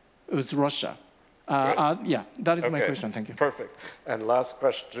with Russia? Yeah, that is my question. Thank you. Perfect. And last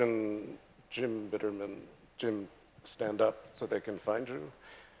question, Jim Bitterman. Jim, stand up so they can find you.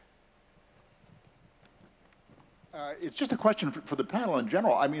 It's just a question for the panel in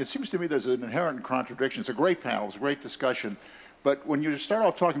general. I mean, it seems to me there's an inherent contradiction. It's a great panel, it's a great discussion. But when you start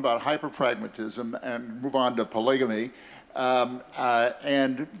off talking about hyper-pragmatism and move on to polygamy,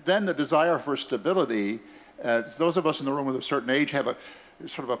 and then the desire for stability, those of us in the room with a certain age have a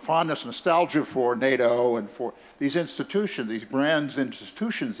sort of a fondness, nostalgia for NATO and for these institutions, these brands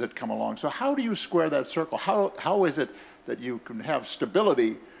institutions that come along. So how do you square that circle? How is it that you can have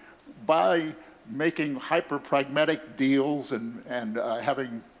stability by making hyper-pragmatic deals and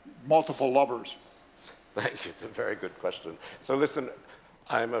having multiple lovers? Thank you. It's a very good question. So listen,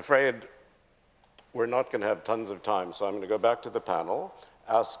 I'm afraid we're not going to have tons of time, so I'm going to go back to the panel,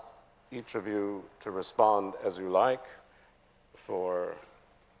 ask each of you to respond as you like for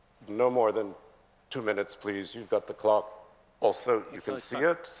no more than 2 minutes, please. You've got the clock. Also, you can see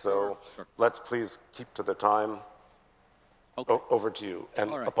it, so let's please keep to the time. Okay. Over to you.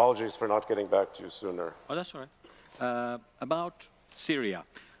 And apologies for not getting back to you sooner. Oh, that's all right. About Syria.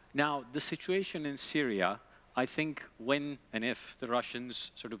 Now, the situation in Syria, I think when and if the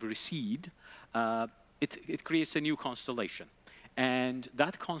Russians sort of recede, it creates a new constellation. And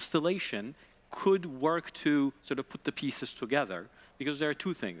that constellation could work to sort of put the pieces together, because there are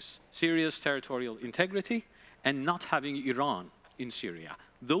two things: Syria's territorial integrity and not having Iran in Syria.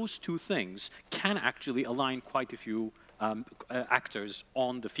 Those two things can actually align quite a few actors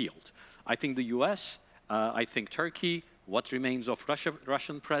on the field. I think the US, I think Turkey, what remains of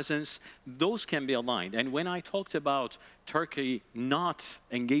Russian presence, those can be aligned. And when I talked about Turkey not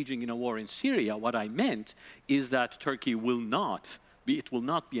engaging in a war in Syria, what I meant is that Turkey will not be, it will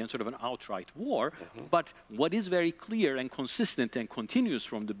not be in sort of an outright war, but what is very clear and consistent and continuous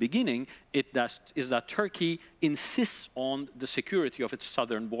from the beginning is that Turkey insists on the security of its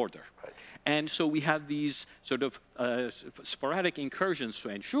southern border. Right. And so we have these sort of sporadic incursions to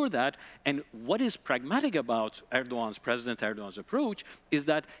ensure that. And what is pragmatic about President Erdogan's approach is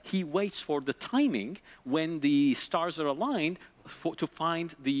that he waits for the timing when the stars are aligned to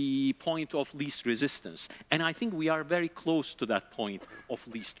find the point of least resistance. And I think we are very close to that point of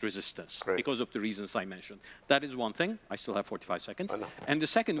least resistance because of the reasons I mentioned. That is one thing. I still have 45 seconds. And the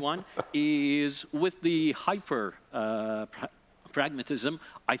second one is with the pragmatism,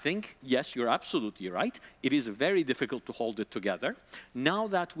 I think, yes, you're absolutely right. It is very difficult to hold it together. Now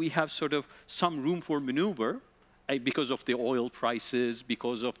that we have sort of some room for maneuver, because of the oil prices,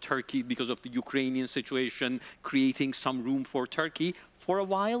 because of Turkey, because of the Ukrainian situation, creating some room for Turkey, for a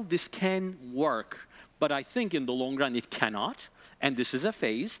while this can work. But I think in the long run it cannot. And this is a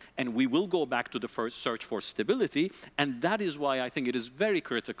phase, and we will go back to the first search for stability. And that is why I think it is very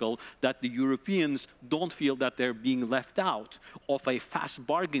critical that the Europeans don't feel that they're being left out of a fast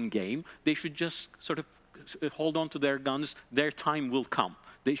bargain game. They should just sort of hold on to their guns. Their time will come.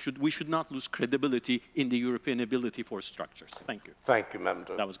 We should not lose credibility in the European ability for structures. Thank you. Thank you,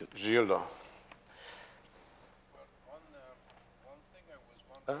 Memdo. That was good. Gilda. One thing I was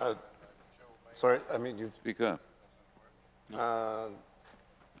Sorry, I mean, you Speak up.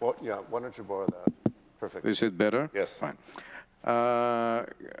 well, yeah, why don't you borrow that? Perfect. Is it better? Yes. Fine.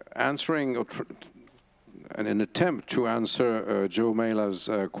 Answering, in an attempt to answer Joe Mela's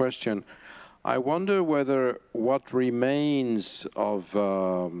question, I wonder whether what remains of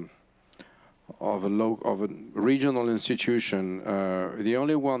a regional institution, the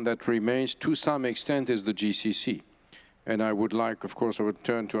only one that remains to some extent is the GCC. And I would like, of course, I would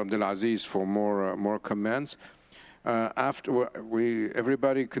turn to Abdelaziz for more comments. After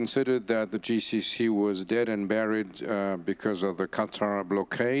everybody considered that the GCC was dead and buried because of the Qatar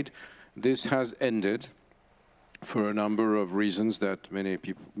blockade. This has ended for a number of reasons that many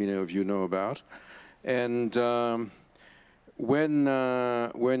of you know about. And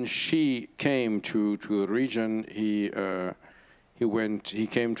when Xi came to the region, he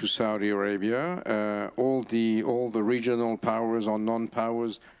came to Saudi Arabia. All the regional powers or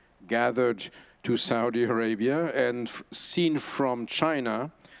non-powers gathered to Saudi Arabia, and seen from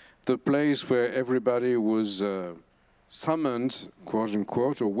China, the place where everybody was summoned, quote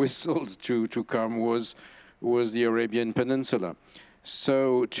unquote, or whistled to come was the Arabian Peninsula.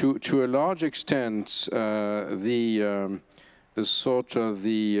 So to a large extent, the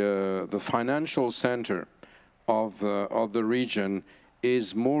financial center of the region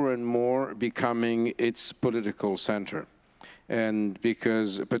is more and more becoming its political center. And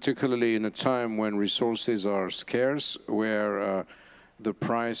because particularly in a time when resources are scarce, where the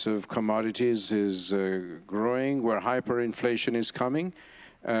price of commodities is growing, where hyperinflation is coming,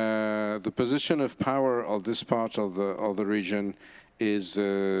 the position of power of this part of the region is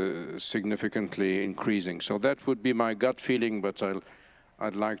significantly increasing. So that would be my gut feeling, but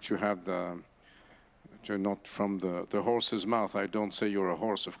I'd like to have not from the horse's mouth. I don't say you're a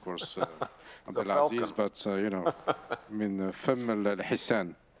horse, of course, Abdelaziz, but you know, I mean, Fem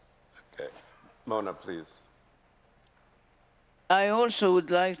al-Hissan. Okay, Mona, please. I also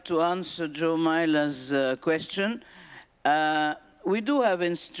would like to answer Joe Myla's question. We do have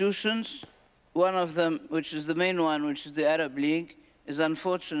institutions. One of them, which is the main one, which is the Arab League, is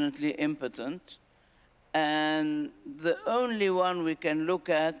unfortunately impotent. And the only one we can look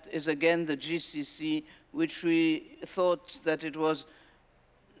at is, again, the GCC, which we thought that it was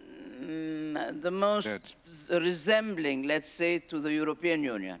the most resembling, let's say, to the European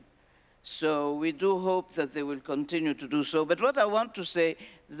Union. So we do hope that they will continue to do so. But what I want to say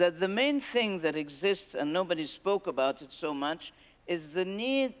is that the main thing that exists, and nobody spoke about it so much, is the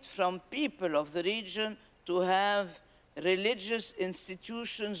need from people of the region to have religious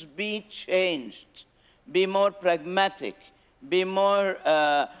institutions be changed, be more pragmatic, be more,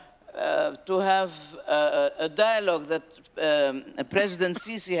 to have a dialogue that President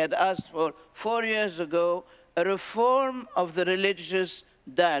Sisi had asked for 4 years ago, a reform of the religious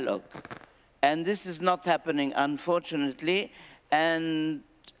dialogue. And this is not happening, unfortunately. And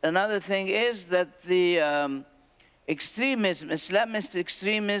another thing is that the extremism, Islamist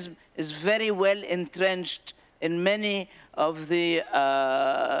extremism, is very well entrenched in many of the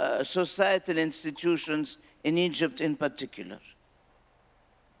societal institutions in Egypt in particular.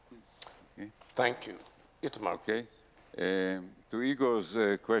 Okay. Thank you. Itamar. Okay. To Igor's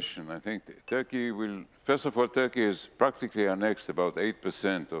question, I think Turkey will, first of all, Turkey is practically annexed about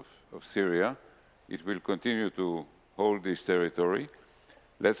 8% of Syria. It will continue to hold this territory.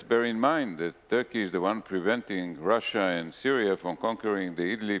 Let's bear in mind that Turkey is the one preventing Russia and Syria from conquering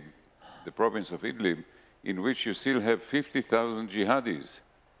the Idlib, the province of Idlib, in which you still have 50,000 jihadis.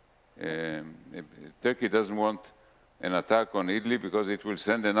 Turkey doesn't want an attack on Idlib because it will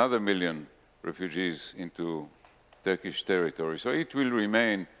send another 1 million refugees into Turkish territory. So it will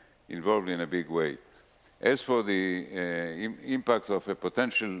remain involved in a big way. As for the impact of a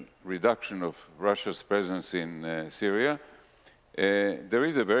potential reduction of Russia's presence in Syria, there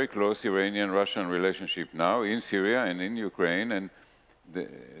is a very close Iranian-Russian relationship now in Syria and in Ukraine, and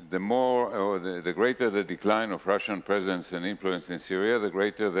the greater the decline of Russian presence and influence in Syria, the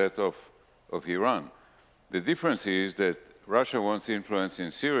greater that of Iran. The difference is that Russia wants influence in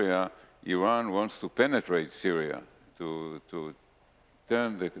Syria, Iran wants to penetrate Syria, to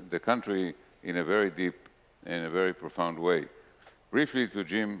turn the country in a very deep and a very profound way. Briefly to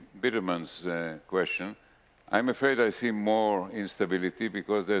Jim Bitterman's question, I'm afraid I see more instability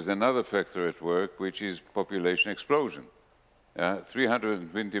because there's another factor at work, which is population explosion.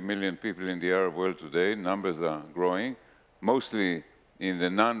 320 million people in the Arab world today, numbers are growing, mostly in the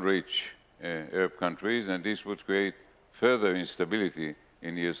non-rich Arab countries, and this would create further instability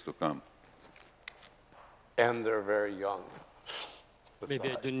in years to come. And they're very young. Maybe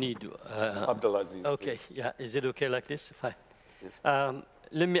I don't need to. Abdelaziz. Okay, yeah, is it okay like this? Fine. Yes.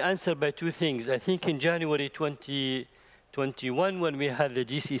 let me answer by two things. I think in January 2021, when we had the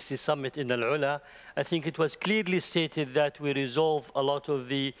GCC summit in Al-Ula, I think it was clearly stated that we resolve a lot of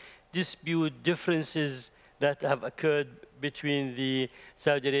the dispute differences that have occurred between the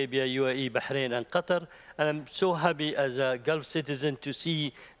Saudi Arabia, UAE, Bahrain, and Qatar. And I'm so happy as a Gulf citizen to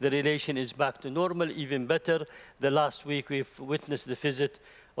see the relation is back to normal, even better. The last week we've witnessed the visit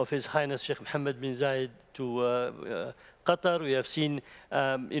of His Highness Sheikh Mohammed bin Zayed to Qatar. We have seen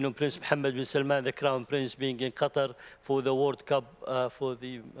Prince Mohammed bin Salman, the Crown Prince, being in Qatar for the World Cup, for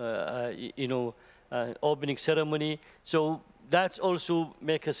the opening ceremony. So that's also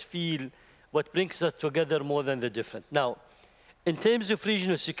make us feel what brings us together more than the different. Now, in terms of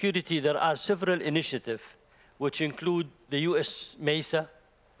regional security, there are several initiatives, which include the US MESA,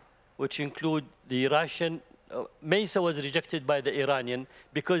 which include the Russian. MESA was rejected by the Iranian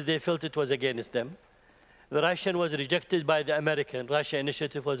because they felt it was against them. The Russian was rejected by the American. Russia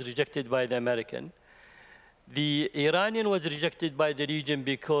initiative was rejected by the American. The Iranian was rejected by the region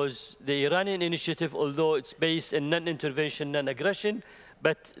because the Iranian initiative, although it's based in non-intervention, non-aggression,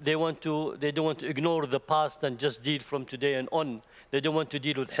 but they don't want to ignore the past and just deal from today and on. They don't want to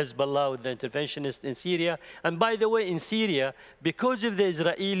deal with Hezbollah, with the interventionists in Syria. And by the way, in Syria, because of the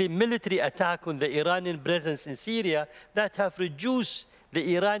Israeli military attack on the Iranian presence in Syria, that have reduced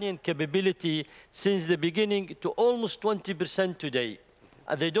the Iranian capability since the beginning to almost 20% today.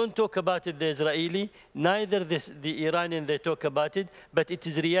 They don't talk about it, the Israeli, neither the Iranian, they talk about it, but it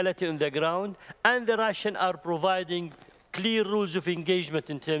is reality on the ground. And the Russian are providing clear rules of engagement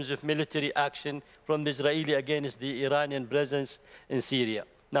in terms of military action from the Israeli against the Iranian presence in Syria.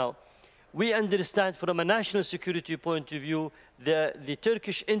 Now, we understand from a national security point of view the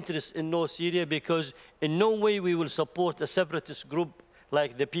Turkish interest in North Syria, because in no way we will support a separatist group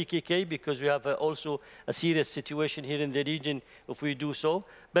like the PKK, because we have also a serious situation here in the region if we do so.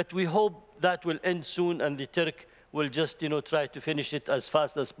 But we hope that will end soon and the Turk will just try to finish it as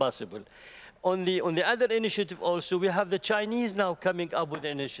fast as possible. On the other initiative also, we have the Chinese now coming up with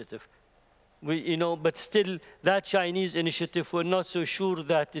an initiative. But still, that Chinese initiative, we're not so sure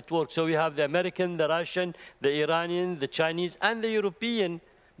that it works. So we have the American, the Russian, the Iranian, the Chinese, and the European.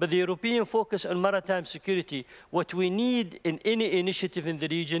 But the European focus on maritime security. What we need in any initiative in the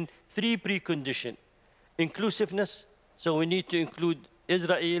region, 3 preconditions. Inclusiveness, so we need to include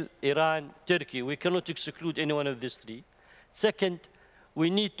Israel, Iran, Turkey. We cannot exclude any one of these 3. Second,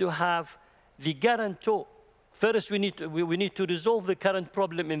 we need to have the guarantor. First, we need to resolve the current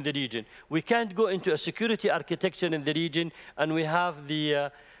problem in the region. We can't go into a security architecture in the region, and we have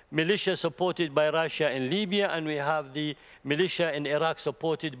the militia supported by Russia in Libya, and we have the militia in Iraq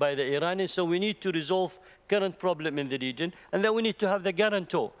supported by the Iranians. So we need to resolve current problem in the region, and then we need to have the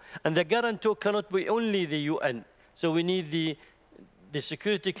guarantor. And the guarantor cannot be only the UN. So we need the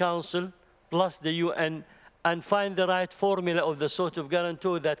Security Council plus the UN, and find the right formula of the sort of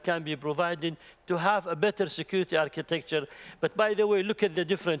guarantor that can be provided to have a better security architecture. But by the way, look at the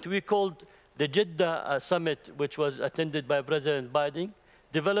difference. We called the Jeddah summit, which was attended by President Biden,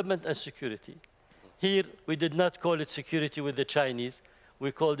 development and security. Here, we did not call it security with the Chinese.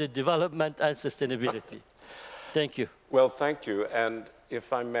 We called it development and sustainability. Thank you. Well, thank you. And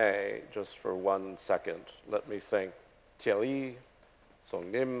if I may, just for 1 second, let me thank Thierry,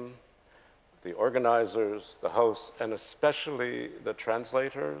 Song Nim, the organizers, the hosts, and especially the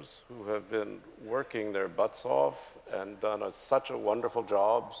translators who have been working their butts off and done such a wonderful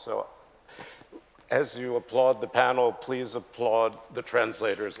job. So as you applaud the panel, please applaud the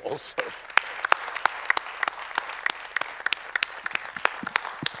translators also.